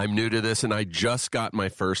 I'm new to this, and I just got my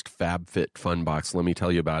first FabFitFun box. Let me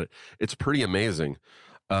tell you about it. It's pretty amazing.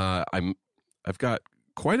 I've got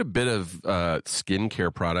quite a bit of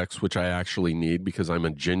skincare products, which I actually need because I'm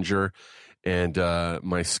a ginger, and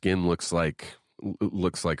my skin looks like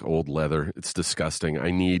old leather. It's disgusting.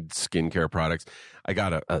 I need skincare products. I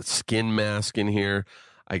got a skin mask in here.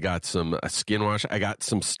 I got a skin wash. I got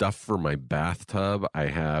some stuff for my bathtub. I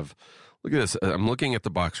have, look at this. I'm looking at the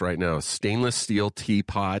box right now. Stainless steel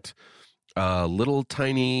teapot, little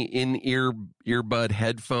tiny earbud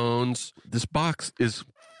headphones. This box is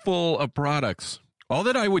full of products. All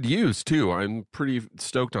that I would use, too. I'm pretty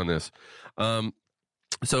stoked on this. So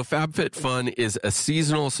FabFitFun is a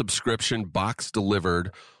seasonal subscription box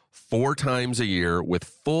delivered 4 times a year with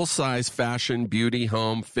full-size fashion, beauty,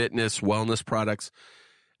 home, fitness, wellness products.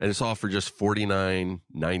 And it's all for just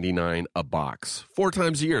 $49.99 a box. 4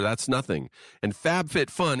 times a year, that's nothing. And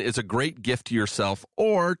FabFitFun is a great gift to yourself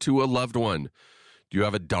or to a loved one. Do you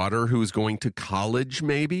have a daughter who's going to college,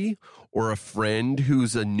 maybe? Or a friend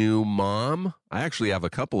who's a new mom? I actually have a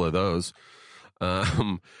couple of those.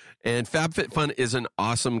 And FabFitFun is an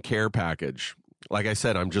awesome care package. Like I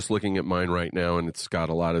said, I'm just looking at mine right now, and it's got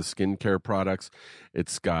a lot of skincare products.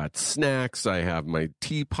 It's got snacks. I have my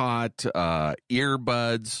teapot,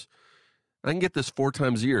 earbuds. I can get this 4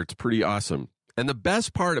 times a year. It's pretty awesome. And the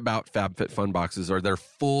best part about FabFitFun boxes are their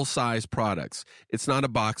full-size products. It's not a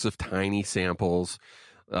box of tiny samples,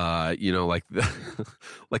 like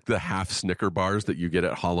the half Snicker bars that you get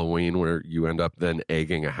at Halloween where you end up then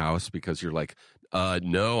egging a house because you're like,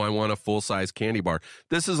 no, I want a full-size candy bar.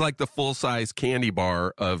 This is like the full-size candy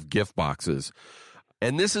bar of gift boxes.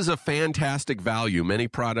 And this is a fantastic value. Many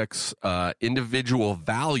products, individual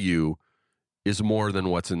value is more than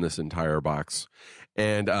what's in this entire box.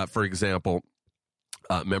 And for example,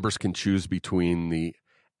 members can choose between the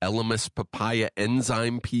Elemis Papaya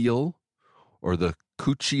Enzyme Peel or the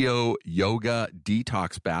Cuccio Yoga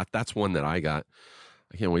Detox Bath. That's one that I got.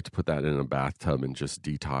 I can't wait to put that in a bathtub and just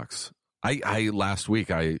detox. Last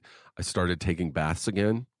week, I started taking baths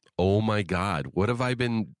again. Oh, my God. What have I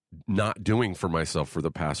been not doing for myself for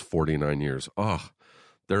the past 49 years? Oh,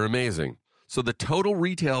 they're amazing. So the total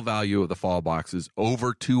retail value of the fall box is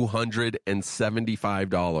over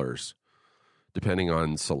 $275, depending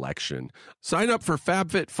on selection. Sign up for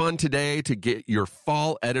FabFitFun today to get your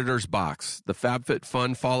Fall Editors box. The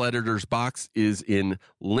FabFitFun Fall Editors box is in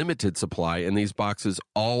limited supply, and these boxes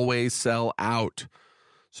always sell out.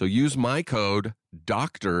 So use my code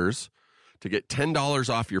DOCTORS to get $10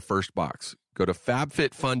 off your first box. Go to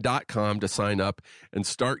fabfitfun.com to sign up and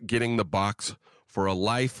start getting the box for a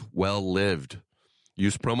life well lived.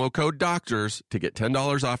 Use promo code DOCTORS to get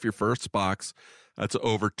 $10 off your first box. That's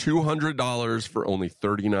over $200 for only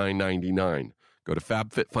 $39.99. Go to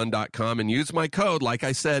fabfitfun.com and use my code, like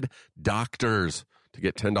I said, DOCTORS, to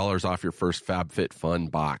get $10 off your first FabFitFun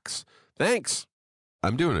box. Thanks.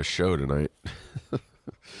 I'm doing a show tonight. I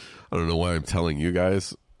don't know why I'm telling you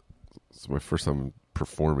guys. It's my first time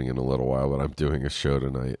performing in a little while, but I'm doing a show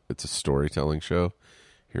tonight. It's a storytelling show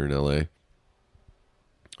here in LA.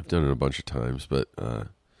 I've done it a bunch of times, but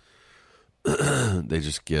they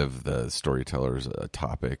just give the storytellers a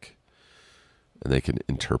topic and they can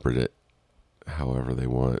interpret it however they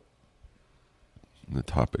want. And the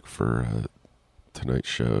topic for tonight's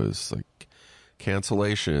show is like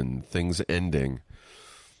cancellation, things ending.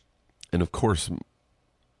 And of course,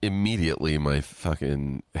 immediately my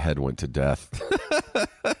fucking head went to death.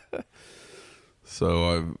 So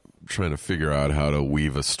I'm trying to figure out how to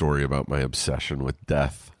weave a story about my obsession with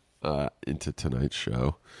death into tonight's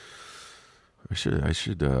show. I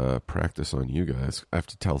should practice on you guys. I have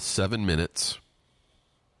to tell 7 minutes.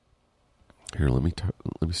 Here, let me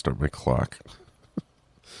start my clock.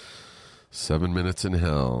 7 minutes in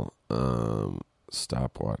hell.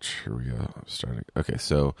 Stopwatch. Here we go. I'm starting. Okay,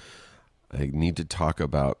 so I need to talk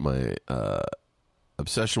about my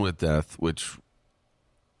obsession with death, which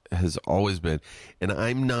has always been, and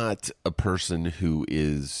I'm not a person who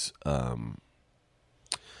is. I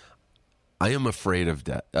am afraid of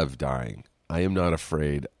dying. I am not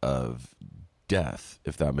afraid of death,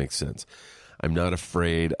 if that makes sense. I'm not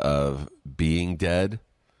afraid of being dead.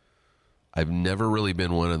 I've never really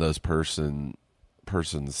been one of those persons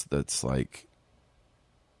that's like,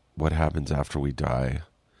 what happens after we die?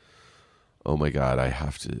 Oh my God, I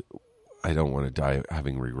don't want to die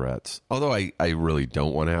having regrets. Although I really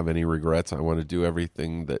don't want to have any regrets. I want to do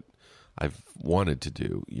everything that I've wanted to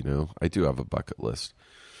do, you know. I do have a bucket list.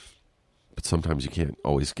 But sometimes you can't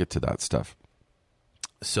always get to that stuff.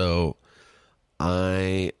 So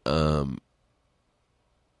I've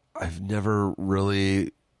never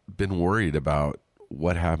really been worried about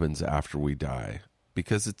what happens after we die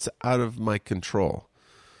because it's out of my control.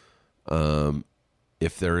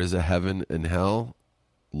 If there is a heaven and hell,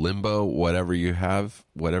 limbo, whatever you have,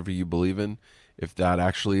 whatever you believe in, if that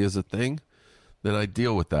actually is a thing, then I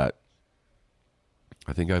deal with that.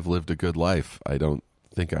 I think I've lived a good life. I don't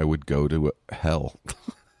think I would go to hell.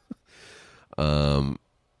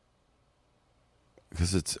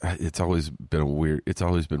 Because it's always been weird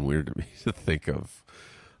to me to think of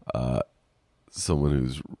someone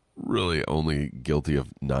who's really only guilty of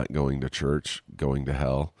not going to church, going to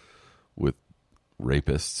hell with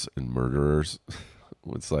rapists and murderers.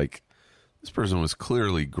 It's like, this person was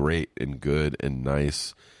clearly great and good and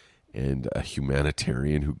nice and a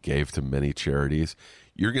humanitarian who gave to many charities.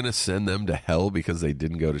 You're going to send them to hell because they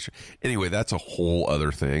didn't go to church. Anyway, that's a whole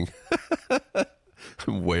other thing.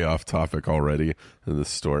 I'm way off topic already in this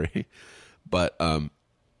story. But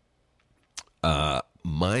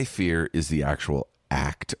my fear is the actual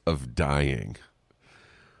act of dying.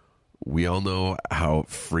 We all know how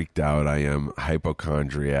freaked out I am,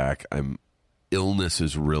 hypochondriac. Illness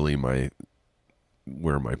is really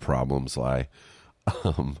where my problems lie.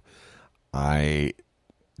 I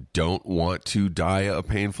don't want to die a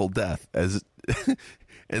painful death.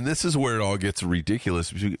 And this is where it all gets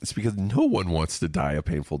ridiculous. It's because no one wants to die a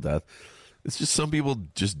painful death. It's just some people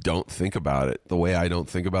just don't think about it the way I don't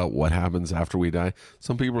think about what happens after we die.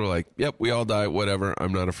 Some people are like, yep, we all die, whatever.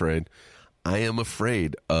 I'm not afraid. I am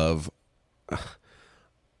afraid of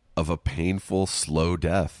a painful, slow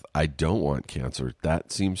death. I don't want cancer.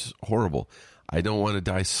 That seems horrible. I don't want to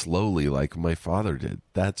die slowly like my father did.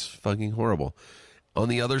 That's fucking horrible. On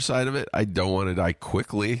the other side of it, I don't want to die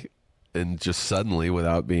quickly and just suddenly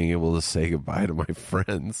without being able to say goodbye to my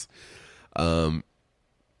friends. But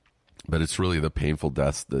it's really the painful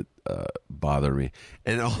deaths that bother me.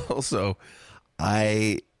 And also,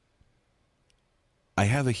 I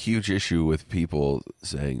have a huge issue with people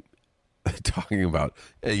talking about,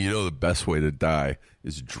 hey, you know, the best way to die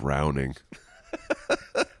is drowning.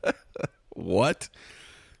 What?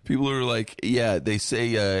 People are like, yeah, they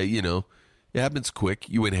say, you know, it happens quick.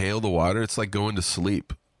 You inhale the water. It's like going to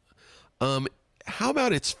sleep. How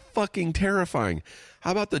about it's fucking terrifying?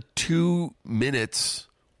 How about the 2 minutes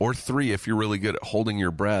or 3, if you're really good at holding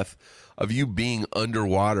your breath, of you being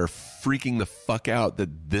underwater, freaking the fuck out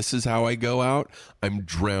that this is how I go out? I'm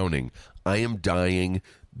drowning. I am dying.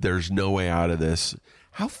 There's no way out of this.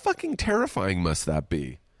 How fucking terrifying must that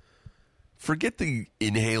be? Forget the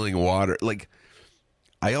inhaling water. Like,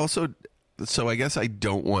 I guess I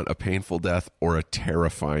don't want a painful death or a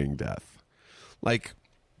terrifying death. Like,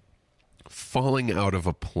 falling out of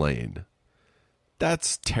a plane.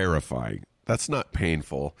 That's terrifying. That's not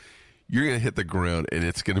painful. You're going to hit the ground and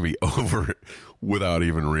it's going to be over without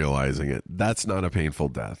even realizing it. That's not a painful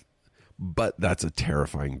death, but that's a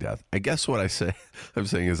terrifying death. I guess what I'm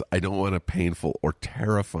saying is I don't want a painful or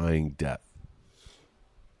terrifying death.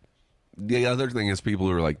 The other thing is people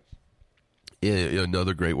who are like,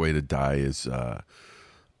 another great way to die is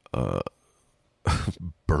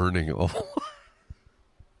burning.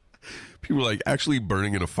 People are like, actually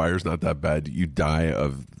burning in a fire is not that bad. You die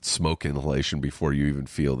of smoke inhalation before you even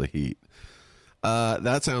feel the heat.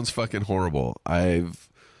 That sounds fucking horrible. I've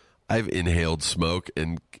inhaled smoke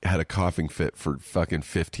and had a coughing fit for fucking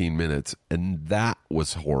 15 minutes, and that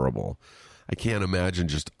was horrible. I can't imagine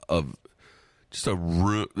just a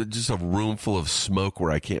room full of smoke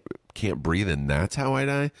where I can't breathe, and that's how I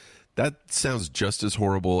die. That sounds just as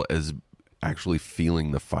horrible as actually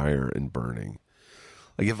feeling the fire and burning.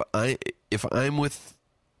 Like if I'm with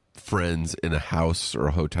friends in a house or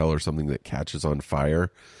a hotel or something that catches on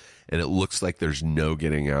fire and it looks like there's no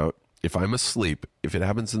getting out, if I'm asleep, if it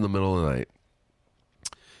happens in the middle of the night,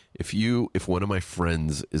 if one of my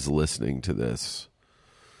friends is listening to this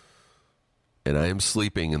and I am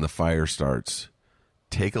sleeping and the fire starts,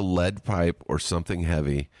 take a lead pipe or something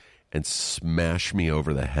heavy and smash me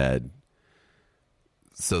over the head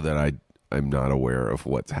so that I'm not aware of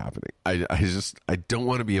what's happening. I don't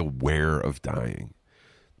want to be aware of dying.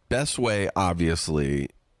 Best way, obviously,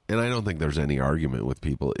 and I don't think there's any argument with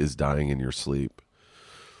people, is dying in your sleep.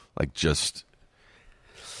 Like just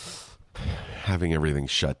having everything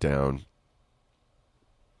shut down.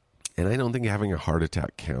 And I don't think having a heart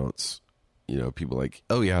attack counts. You know, people like,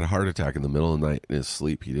 oh, he had a heart attack in the middle of the night in his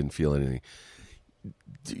sleep. He didn't feel anything.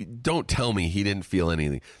 Don't tell me he didn't feel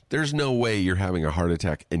anything. There's no way you're having a heart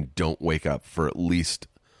attack and don't wake up for at least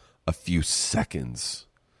a few seconds.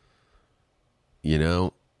 You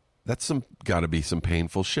know, that's got to be some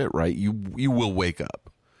painful shit, right? You will wake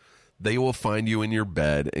up. They will find you in your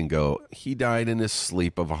bed and go, he died in his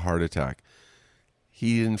sleep of a heart attack.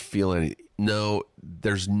 He didn't feel any. No,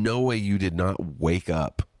 there's no way you did not wake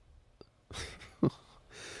up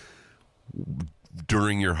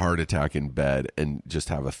during your heart attack in bed and just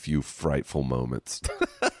have a few frightful moments.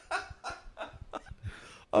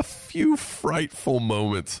 A few frightful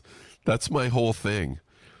moments. That's my whole thing.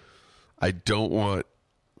 I don't want...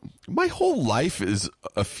 My whole life is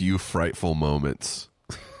a few frightful moments.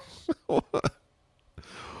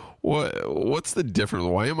 What's the difference?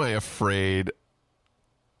 Why am I afraid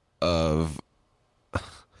of...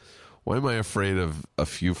 Why am I afraid of a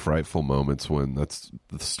few frightful moments when that's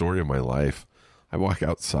the story of my life? I walk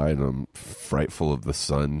outside and I'm frightful of the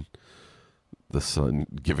sun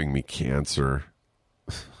giving me cancer.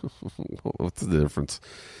 What's the difference?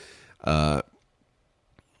 But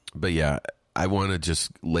yeah, I want to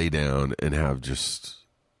just lay down and have just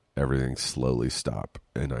everything slowly stop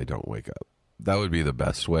and I don't wake up. That would be the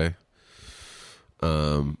best way.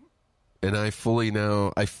 And I fully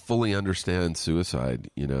understand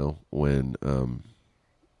suicide, you know, when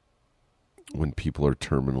people are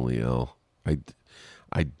terminally ill.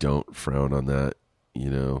 I don't frown on that, you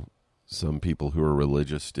know. Some people who are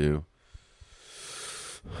religious do.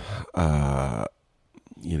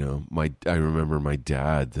 You know, I remember my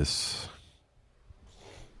dad, this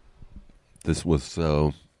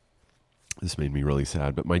made me really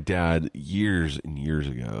sad, but my dad years and years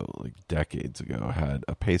ago, like decades ago, had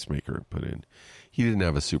a pacemaker put in. He didn't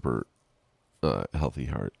have a super healthy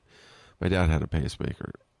heart. My dad had a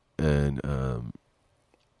pacemaker, and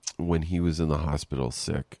when he was in the hospital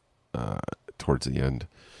sick towards the end,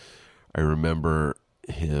 I remember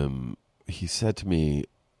he said to me,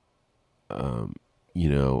 you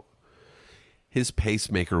know, his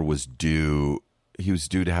pacemaker was due. He was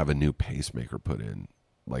due to have a new pacemaker put in,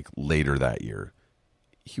 like later that year.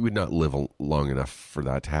 He would not live long enough for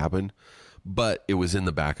that to happen, but it was in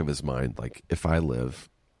the back of his mind, like, if I live,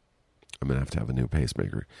 I'm going to have a new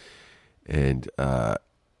pacemaker. And I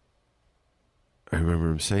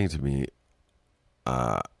remember him saying to me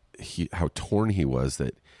how torn he was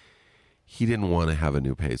that he didn't want to have a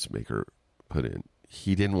new pacemaker put in.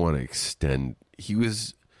 He didn't want to extend. He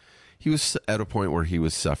was at a point where he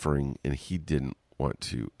was suffering, and he didn't want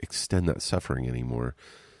to extend that suffering anymore.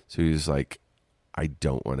 So he was like, I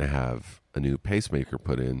don't want to have a new pacemaker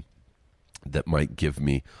put in that might give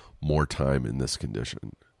me more time in this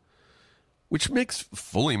condition, which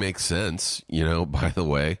fully makes sense, you know, by the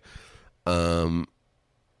way. But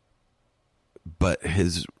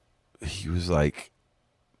he was like,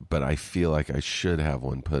 but I feel like I should have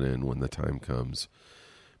one put in when the time comes,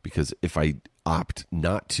 because if I opt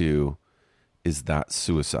not to, is that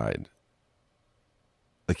suicide?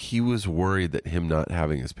 Like, he was worried that him not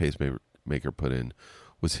having his pacemaker put in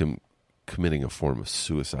was him committing a form of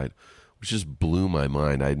suicide, which just blew my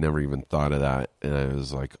mind. I'd never even thought of that. And I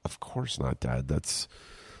was like, of course not, Dad. That's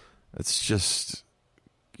just...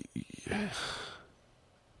 It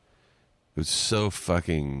was so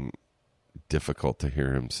fucking difficult to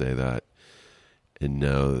hear him say that and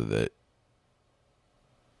know that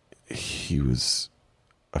he was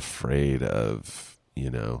afraid of,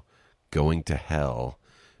 going to hell.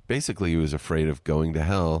 Basically, he was afraid of going to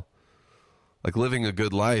hell, like living a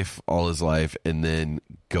good life all his life, and then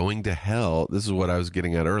going to hell. This is what I was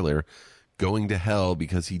getting at earlier. Going to hell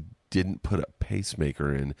because he didn't put a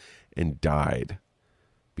pacemaker in and died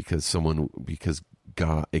because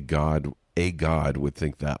a God would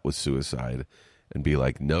think that was suicide and be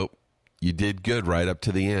like, nope, you did good right up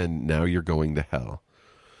to the end. Now you're going to hell.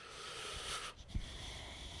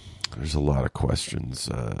 There's a lot of questions,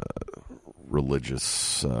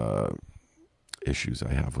 religious issues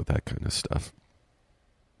I have with that kind of stuff.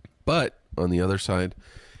 But on the other side,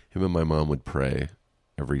 him and my mom would pray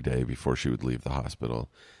every day before she would leave the hospital.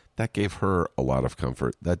 That gave her a lot of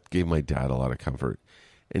comfort. That gave my dad a lot of comfort.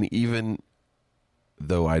 And even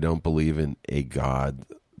though I don't believe in a God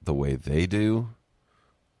the way they do,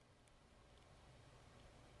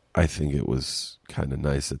 I think it was kind of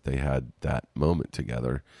nice that they had that moment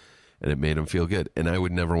together, and it made them feel good. And I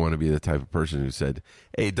would never want to be the type of person who said,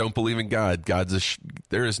 hey, don't believe in God.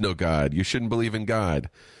 There is no God. You shouldn't believe in God.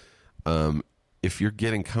 If you're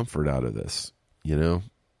getting comfort out of this,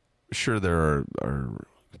 sure, there are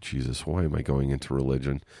Jesus, why am I going into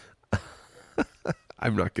religion?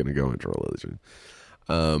 I'm not going to go into religion.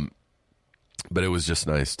 But it was just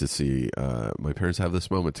nice to see my parents have this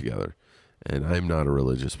moment together. And I'm not a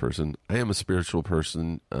religious person. I am a spiritual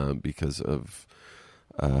person because of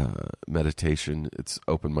meditation. It's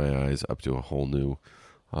opened my eyes up to a whole new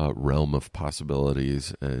realm of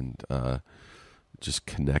possibilities and just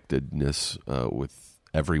connectedness with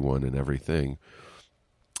everyone and everything.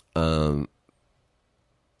 So,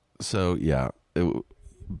 yeah.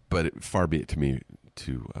 But far be it to me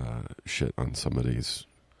to shit on somebody's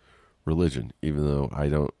religion, even though I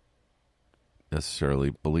don't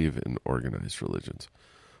necessarily believe in organized religions.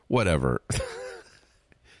 Whatever.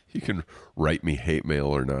 You can write me hate mail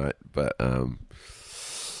or not, but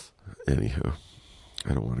anywho,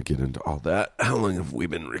 I don't want to get into all that. How long have we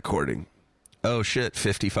been recording? Oh shit,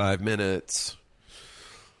 55 minutes.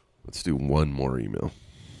 Let's do one more email.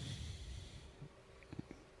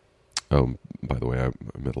 Oh, by the way,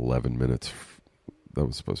 I'm at 11 minutes. That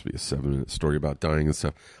was supposed to be a 7-minute story about dying and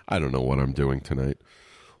stuff. I don't know what I'm doing tonight.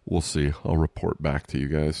 We'll see. I'll report back to you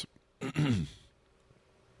guys.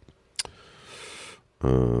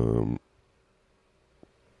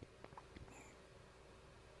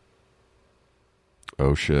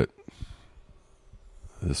 Oh, shit.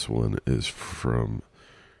 This one is from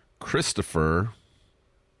Christopher.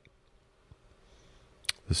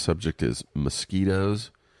 The subject is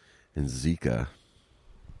mosquitoes and Zika.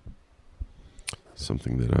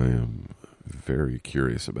 Something that I am very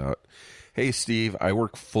curious about. Hey, Steve, I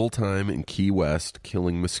work full-time in Key West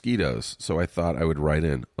killing mosquitoes, so I thought I would write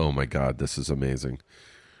in. Oh, my God, this is amazing.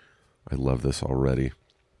 I love this already.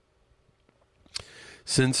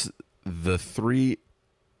 Since the 3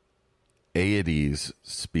 Aedes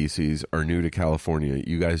species are new to California,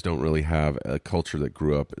 you guys don't really have a culture that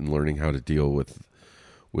grew up in learning how to deal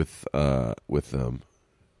with them.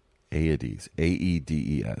 Aedes,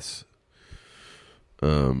 A-E-D-E-S.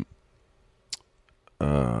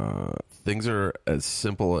 Things are as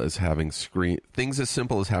simple as having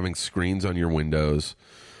screens on your windows.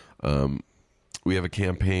 We have a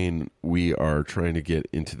campaign. We are trying to get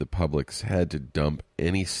into the public's head to dump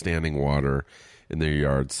any standing water in their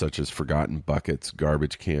yards, such as forgotten buckets,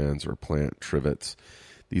 garbage cans, or plant trivets.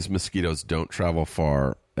 These mosquitoes don't travel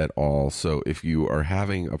far at all, so if you are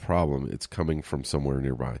having a problem, it's coming from somewhere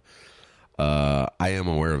nearby. I am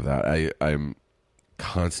aware of that. I'm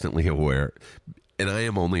constantly aware, and I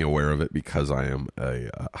am only aware of it because I am a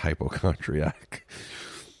hypochondriac.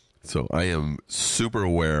 So I am super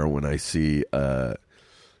aware when I see a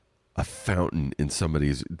fountain in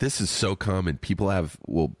somebody's. This is so common. People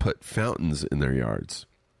will put fountains in their yards,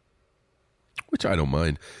 which I don't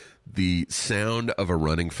mind. The sound of a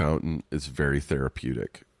running fountain is very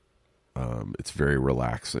therapeutic. It's very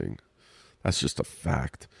relaxing. That's just a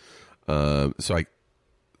fact.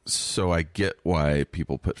 So I get why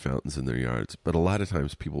people put fountains in their yards, but a lot of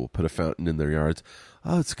times people will put a fountain in their yards.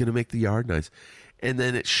 Oh, it's going to make the yard nice. And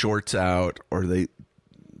then it shorts out, or they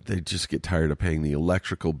just get tired of paying the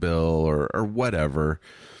electrical bill or whatever.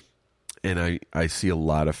 And I see a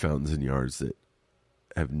lot of fountains in yards that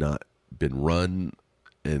have not been run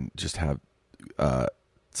and just have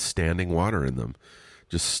standing water in them,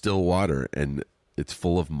 just still water, and it's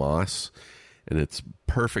full of moss, and it's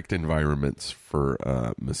perfect environments for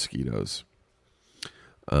mosquitoes.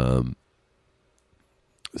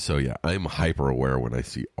 So yeah, I'm hyper aware when I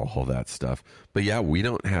see all that stuff. But yeah, we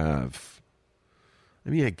don't have, I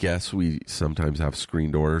mean, I guess we sometimes have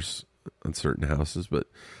screen doors on certain houses, but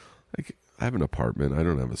like I have an apartment. I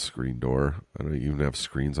don't have a screen door. I don't even have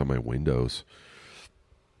screens on my windows.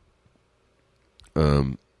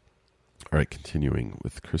 All right, continuing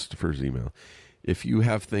with Christopher's email. If you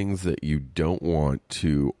have things that you don't want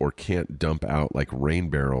to or can't dump out, like rain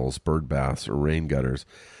barrels, bird baths, or rain gutters,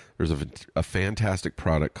 there's a fantastic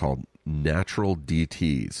product called Natural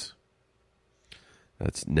DTs.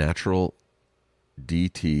 That's Natural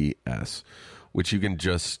DTS, which you can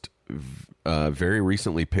just very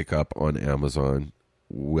recently pick up on Amazon.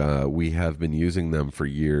 We have been using them for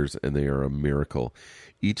years, and they are a miracle.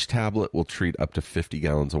 Each tablet will treat up to 50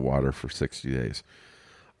 gallons of water for 60 days.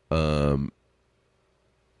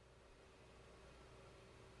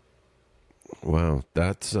 Wow,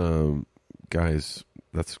 that's guys,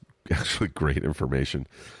 that's actually great information.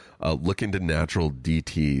 Look into Natural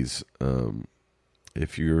DTs.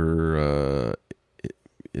 If you're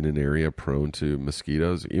in an area prone to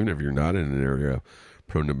mosquitoes, even if you're not in an area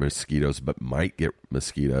prone to mosquitoes but might get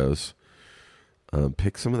mosquitoes,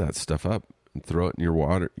 pick some of that stuff up and throw it in your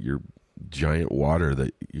water, your giant water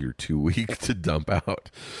that you're too weak to dump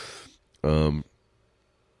out.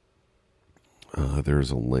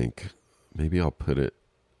 There's a link. Maybe I'll put it,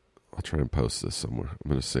 I'll try and post this somewhere. I'm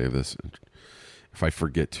going to save this. If I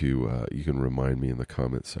forget to, you can remind me in the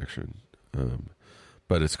comment section.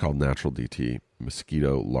 But it's called Natural DT,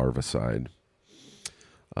 Mosquito Larvicide,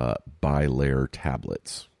 Bilayer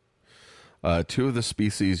Tablets. Two of the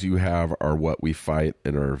species you have are what we fight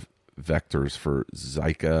and are vectors for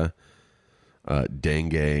Zika,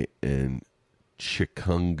 dengue, and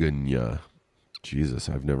chikungunya. Jesus,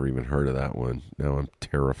 I've never even heard of that one. Now I'm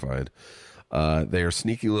terrified. They are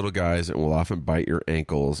sneaky little guys and will often bite your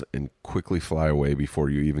ankles and quickly fly away before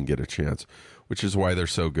you even get a chance, which is why they're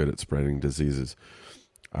so good at spreading diseases.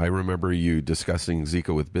 I remember you discussing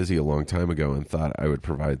Zika with Busy a long time ago and thought I would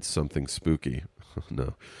provide something spooky.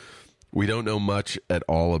 No. We don't know much at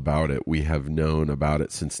all about it. We have known about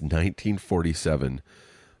it since 1947,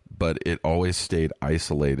 but it always stayed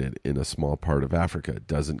isolated in a small part of Africa. It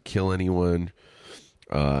doesn't kill anyone,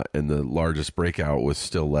 and the largest breakout was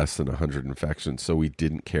still less than 100 infections, so we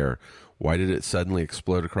didn't care. Why did it suddenly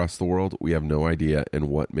explode across the world? We have no idea, and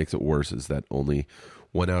what makes it worse is that only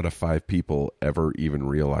 1 out of 5 people ever even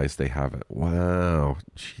realize they have it. Wow,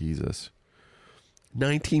 Jesus.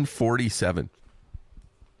 1947.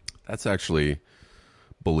 That's actually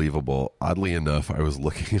believable. Oddly enough, I was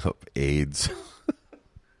looking up AIDS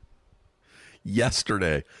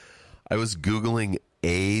yesterday. I was Googling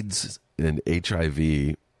AIDS and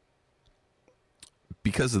HIV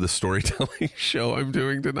because of the storytelling show I'm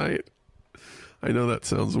doing tonight. I know that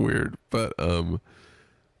sounds weird, but I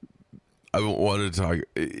wanted to talk.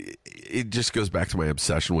 It just goes back to my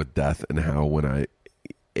obsession with death and how when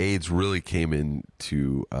AIDS really came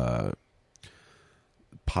into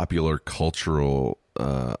popular cultural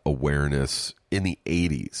awareness in the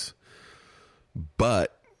 80s.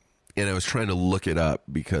 And I was trying to look it up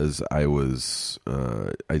because I was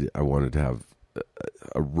I wanted to have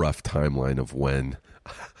a rough timeline of when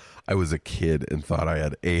I was a kid and thought I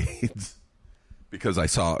had AIDS, because I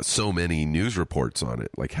saw so many news reports on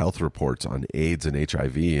it, like health reports on AIDS and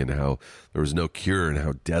HIV and how there was no cure and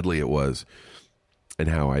how deadly it was, and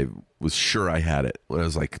how I was sure I had it when I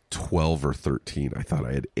was like 12 or 13. I thought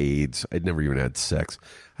I had AIDS. I'd never even had sex.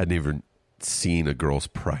 I'd never seen a girl's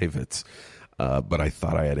privates, but I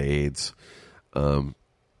thought I had AIDS.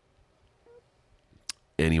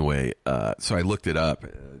 Anyway, so I looked it up.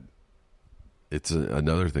 It's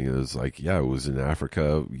another thing. It was like, yeah, it was in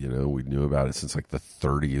Africa. You know, we knew about it since like the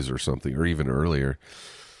 30s or something, or even earlier.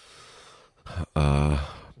 But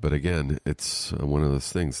again, it's one of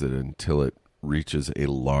those things that until it reaches a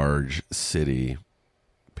large city,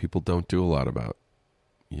 people don't do a lot about.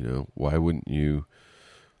 You know, why wouldn't you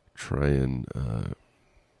try and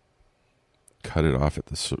cut it off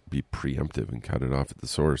be preemptive and cut it off at the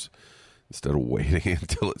source instead of waiting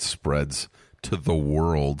until it spreads to the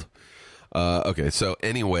world? Okay, so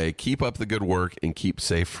anyway, keep up the good work and keep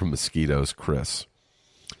safe from mosquitoes, Chris.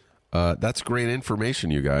 That's great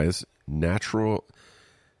information, you guys. It's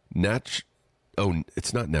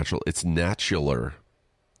not natural. It's natular.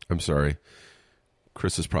 I'm sorry.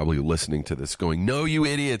 Chris is probably listening to this going, no, you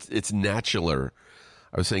idiots. It's natular.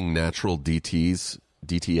 I was saying Natural DTs,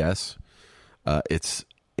 DTS. It's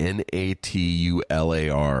NATULAR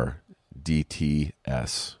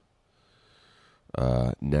DTS.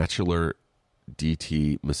 Natular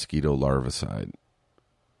DT mosquito larvicide.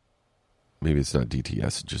 Maybe it's not DTS,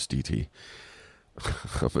 it's just DT.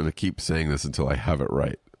 I'm going to keep saying this until I have it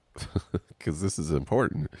right, because this is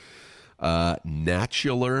important.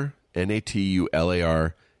 Natular,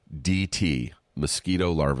 NATULAR DT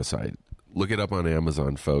mosquito larvicide. Look it up on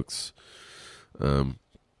Amazon, folks.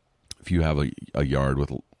 If you have a yard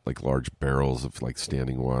with like large barrels of like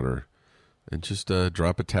standing water, and just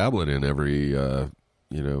drop a tablet in every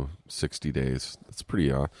 60 days. That's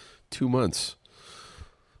pretty 2 months.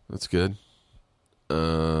 That's good.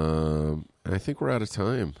 I think we're out of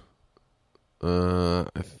time. I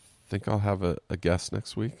think I'll have a guest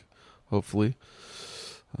next week, hopefully.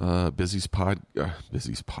 Busy's podcast,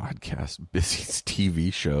 Busy's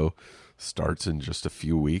TV show starts in just a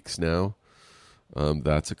few weeks now.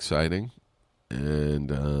 That's exciting. And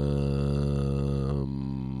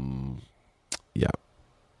yeah.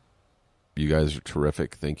 You guys are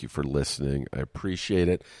terrific. Thank you for listening. I appreciate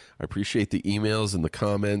it. I appreciate the emails and the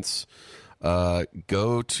comments.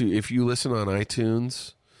 If you listen on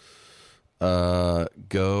iTunes,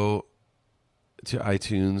 go to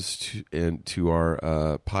iTunes and to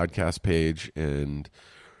our podcast page and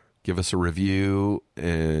give us a review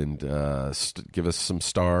and give us some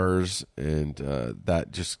stars, and that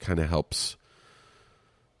just kind of helps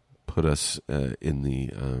put us in the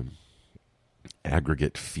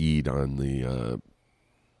aggregate feed on the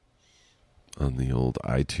old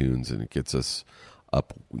iTunes, and it gets us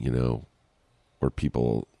up, where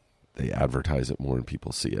people, they advertise it more and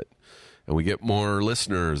people see it, and we get more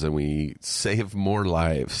listeners and we save more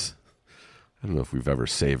lives. I don't know if we've ever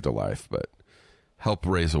saved a life, but help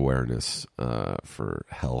raise awareness for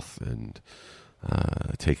health and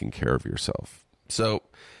taking care of yourself. So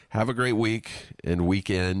have a great week and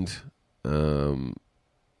weekend.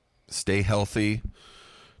 Stay healthy.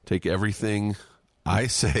 Take everything I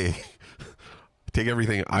say, take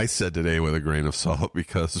everything I said today with a grain of salt,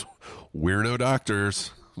 because we're no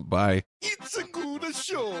doctors. Bye. It's a good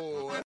show.